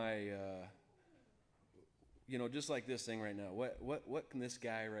one of my you know, just like this thing right now, what can this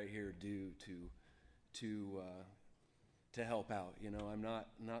guy right here do to help out? You know, I'm not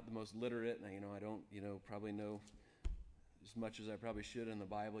the most literate, and, you know, I don't, you know, probably know as much as I probably should in the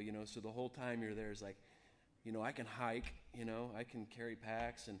Bible, you know, so the whole time you're there is like, you know, I can hike, you know, I can carry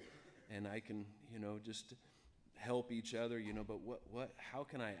packs, and I can, you know, just help each other, you know, but how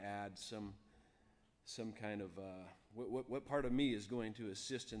can I add some kind of, what part of me is going to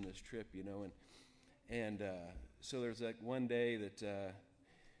assist in this trip, you know, and so there's like one day that,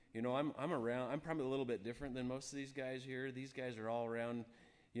 you know, I'm around, I'm probably a little bit different than most of these guys here. These guys are all around,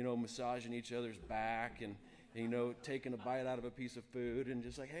 you know, massaging each other's back, and you know, taking a bite out of a piece of food, and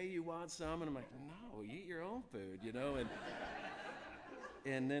just like, hey, you want some? And I'm like, no, eat your own food, you know.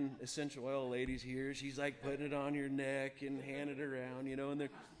 And then essential oil lady's here. She's like putting it on your neck and handing it around, you know. And they're,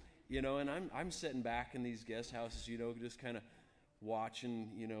 you know, and I'm sitting back in these guest houses, you know, just kind of watching,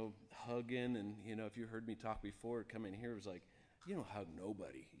 you know, hugging. And you know, if you heard me talk before, coming here, it was like, you don't hug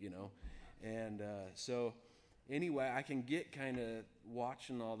nobody, you know. And so anyway, I can get kind of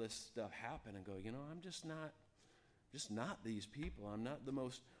watching all this stuff happen and go, you know, I'm just not these people. I'm not the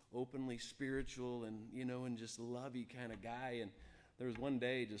most openly spiritual and, you know, and just lovey kind of guy. And there was one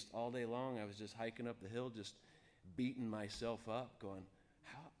day, just all day long, I was just hiking up the hill, just beating myself up, going,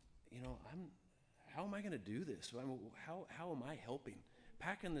 how am I going to do this? How am I helping?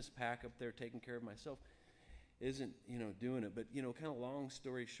 Packing this pack up there, taking care of myself. doing it. But, kind of long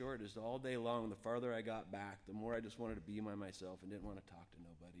story short is all day long, the farther I got back, the more I just wanted to be by myself and didn't want to talk to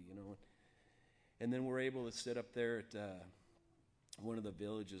nobody, And then we're able to sit up there at one of the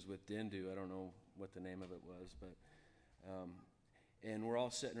villages with Dindu. I don't know what the name of it was, but and we're all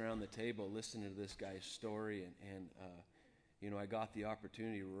sitting around the table listening to this guy's story, and I got the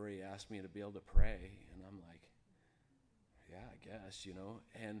opportunity. Rory asked me to be able to pray, and I'm like, yeah, I guess,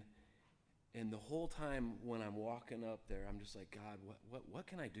 and the whole time when I'm walking up there, I'm just like, God, what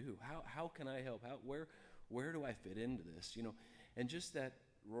can I do? How can I help? Where do I fit into this? And just that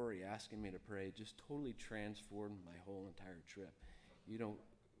Rory asking me to pray just totally transformed my whole entire trip.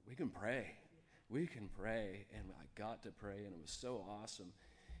 We can pray. We can pray, and I got to pray, and it was so awesome,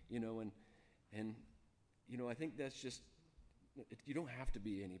 and I think that's just, you don't have to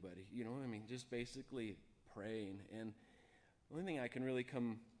be anybody, just basically praying. And the only thing I can really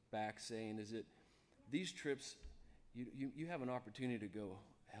come back saying is that these trips, you have an opportunity to go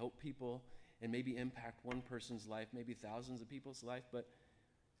help people and maybe impact one person's life, maybe thousands of people's life, but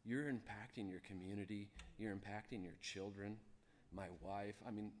you're impacting your community, you're impacting your children, my wife.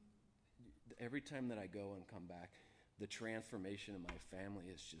 Every time that I go and come back, the transformation in my family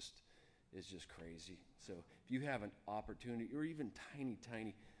is just crazy. So if you have an opportunity, or even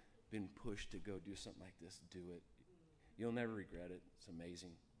tiny, been pushed to go do something like this, do it. You'll never regret it. It's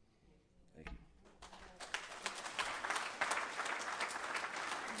amazing. Thank you.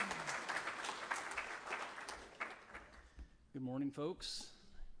 Good morning, folks,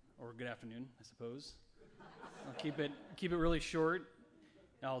 or good afternoon, I suppose. I'll keep it really short.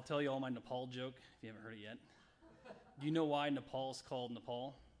 I'll tell you all my Nepal joke if you haven't heard it yet. Do you know why Nepal is called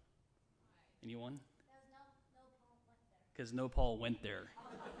Nepal? Anyone? Because Nepal went there.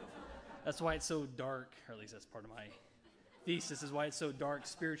 That's why it's so dark, or at least that's part of my thesis, is why it's so dark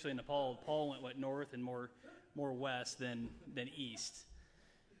spiritually in Nepal. Paul went north and more west than east.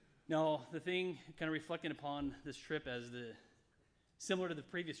 Now, the thing, kind of reflecting upon this trip as similar to the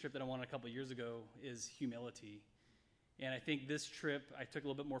previous trip that I went on a couple of years ago, is humility. And I think this trip I took a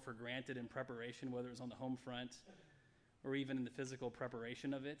little bit more for granted in preparation, whether it was on the home front or even in the physical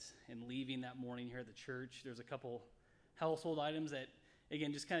preparation of it. And leaving that morning here at the church, there's a couple household items that,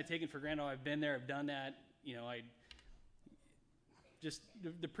 again, just kind of taken for granted. Oh, I've been there, I've done that.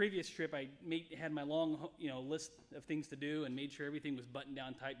 The previous trip, I had my long, list of things to do and made sure everything was buttoned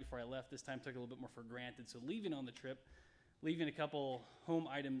down tight before I left. This time took a little bit more for granted. So leaving on the trip, leaving a couple home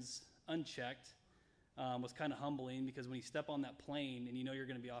items unchecked was kind of humbling, because when you step on that plane and you're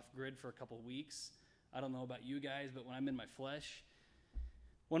going to be off grid for a couple of weeks, I don't know about you guys, but when I'm in my flesh,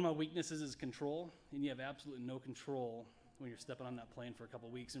 one of my weaknesses is control, and you have absolutely no control when you're stepping on that plane for a couple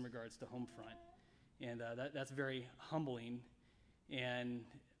of weeks in regards to home front. And that's very humbling. And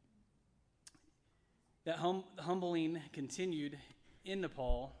that humbling continued in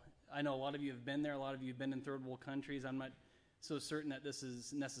Nepal. I know a lot of you have been there. A lot of you have been in third world countries. I'm not so certain that this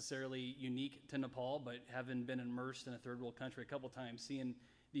is necessarily unique to Nepal, but having been immersed in a third world country a couple times, seeing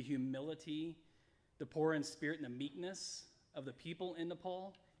the humility, the poor in spirit, and the meekness of the people in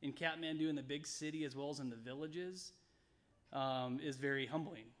Nepal, in Kathmandu, in the big city, as well as in the villages, is very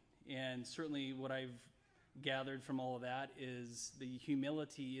humbling. And certainly what I've gathered from all of that is the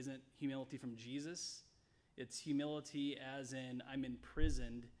humility isn't humility from Jesus. It's humility as in I'm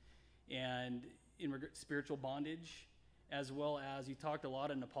imprisoned and in spiritual bondage, as well as you talked a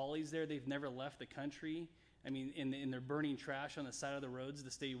lot of Nepalis there. They've never left the country. And they're burning trash on the side of the roads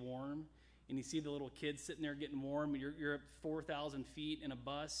to stay warm. And you see the little kids sitting there getting warm. You're up 4,000 feet in a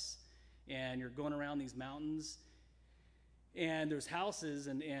bus, and you're going around these mountains. And there's houses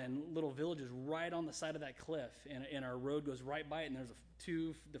and little villages right on the side of that cliff, and our road goes right by it, and there's a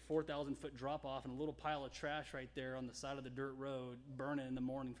 2,000 to 4,000 foot drop off and a little pile of trash right there on the side of the dirt road, burning in the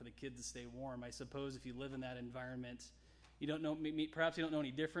morning for the kids to stay warm. I suppose if you live in that environment, you don't know, perhaps you don't know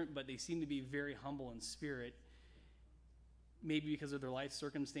any different, but they seem to be very humble in spirit, maybe because of their life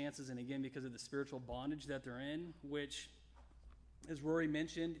circumstances, and again because of the spiritual bondage that they're in, which, as Rory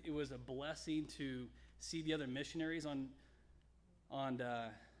mentioned, it was a blessing to see the other missionaries on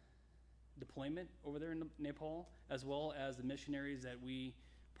deployment over there in Nepal, as well as the missionaries that we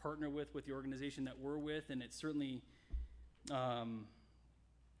partner with the organization that we're with. And it certainly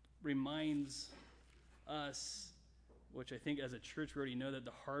reminds us, which I think as a church we already know, that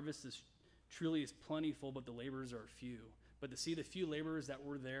the harvest is truly is plentiful, but the laborers are few. But to see the few laborers that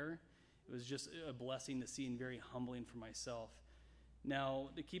were there, it was just a blessing to see, and very humbling for myself. Now,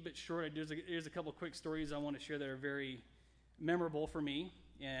 to keep it short, there's a couple quick stories I want to share that are very memorable for me,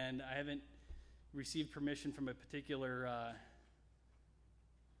 and I haven't received permission from a particular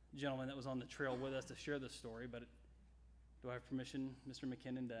gentleman that was on the trail with us to share this story, but do I have permission, Mr.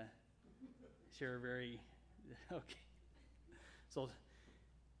 McKinnon, to share a very, okay.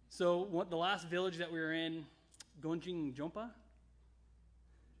 So the last village that we were in, Gonjing Jompa,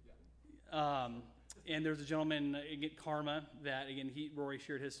 and there's a gentleman, again, Karma, that, again, Rory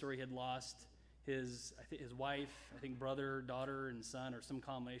shared his story. He had lost his wife, I think brother, daughter, and son, or some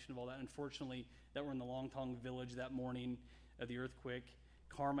combination of all that. Unfortunately, that were in the Longtong village that morning of the earthquake.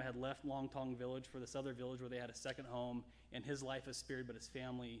 Karma had left Longtong village for this other village where they had a second home, and his life was spared, but his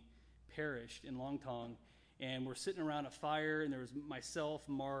family perished in Longtong. And we're sitting around a fire, and there was myself,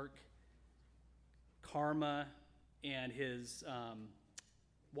 Mark, Karma, and his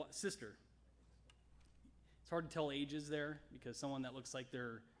sister. It's hard to tell ages there, because someone that looks like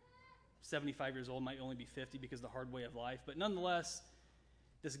they're 75 years old might only be 50 because of the hard way of life. But nonetheless,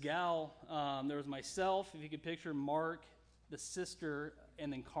 this gal, there was myself, if you could picture, Mark, the sister,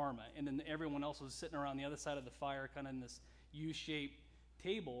 and then Karma. And then everyone else was sitting around the other side of the fire, kind of in this U-shaped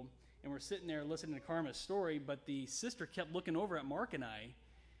table. And we're sitting there listening to Karma's story, but the sister kept looking over at Mark and I,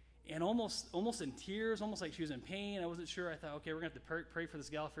 and almost in tears, almost like she was in pain. I wasn't sure. I thought, okay, we're going to have to pray for this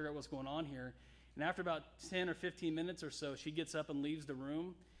gal, figure out what's going on here. And after about 10 or 15 minutes or so, she gets up and leaves the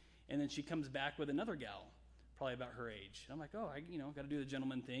room, and then she comes back with another gal, probably about her age. I'm like, oh, I got to do the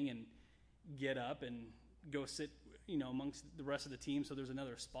gentleman thing and get up and go sit, amongst the rest of the team. So there's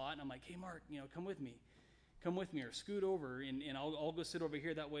another spot, and I'm like, hey, Mark, come with me, or scoot over, and I'll go sit over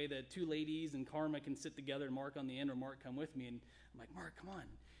here. That way the two ladies and Karma can sit together, and Mark on the end, or Mark come with me. And I'm like, Mark, come on.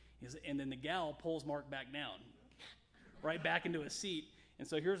 And then the gal pulls Mark back down, right back into his seat. And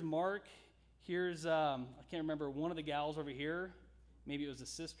so here's Mark. Here's, I can't remember, one of the gals over here. Maybe it was a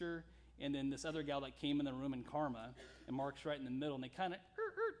sister. And then this other gal that came in the room, and Karma. And Mark's right in the middle. And they kind of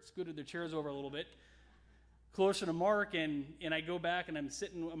scooted their chairs over a little bit, closer to Mark. And I go back, and I'm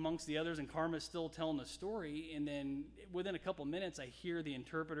sitting amongst the others, and Karma's still telling the story. And then within a couple minutes, I hear the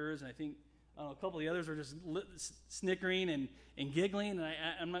interpreters, and I think a couple of the others are just snickering and giggling. And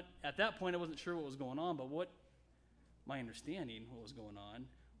I'm not, at that point, I wasn't sure what was going on. But what my understanding, what was going on,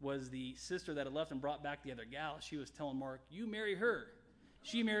 was the sister that had left and brought back the other gal. She was telling Mark, you marry her,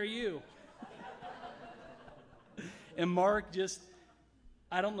 she marry you. And Mark just,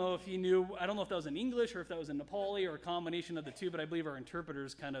 I don't know if that was in English or if that was in Nepali or a combination of the two, but I believe our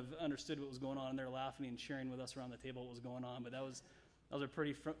interpreters kind of understood what was going on, and they're laughing and sharing with us around the table what was going on. But that was a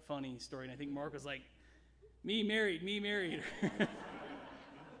pretty funny story, and I think Mark was like, me married.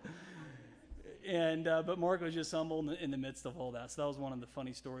 And but Mark was just humble in the midst of all that. So that was one of the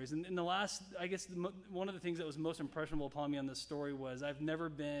funny stories. And the last, I guess, one of the things that was most impressionable upon me on this story was I've never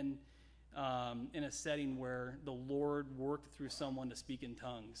been in a setting where the Lord worked through someone to speak in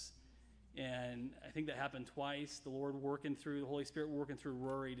tongues. And I think that happened twice. The Holy Spirit working through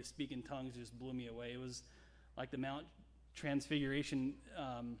Rory to speak in tongues just blew me away. It was like the Mount Transfiguration,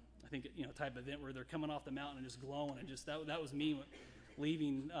 I think, type of event where they're coming off the mountain and just glowing. And just that was me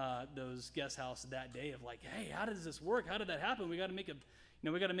leaving those guest houses that day of like, hey, how does this work? How did that happen? We got to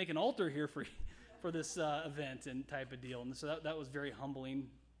make an altar here for this event and type of deal. And so that was very humbling.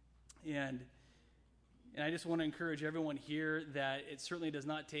 And I just want to encourage everyone here that it certainly does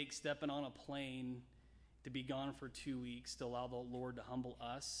not take stepping on a plane to be gone for 2 weeks to allow the Lord to humble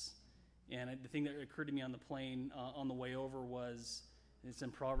us. And the thing that occurred to me on the plane on the way over was, it's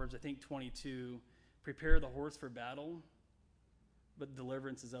in Proverbs, I think 22, prepare the horse for battle, but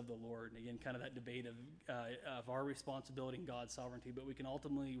deliverance is of the Lord. And again, kind of that debate of our responsibility and God's sovereignty, but we can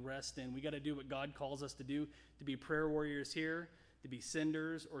ultimately rest in, we got to do what God calls us to do, to be prayer warriors here, to be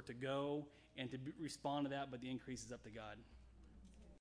senders, or to go and to respond to that, but the increase is up to God.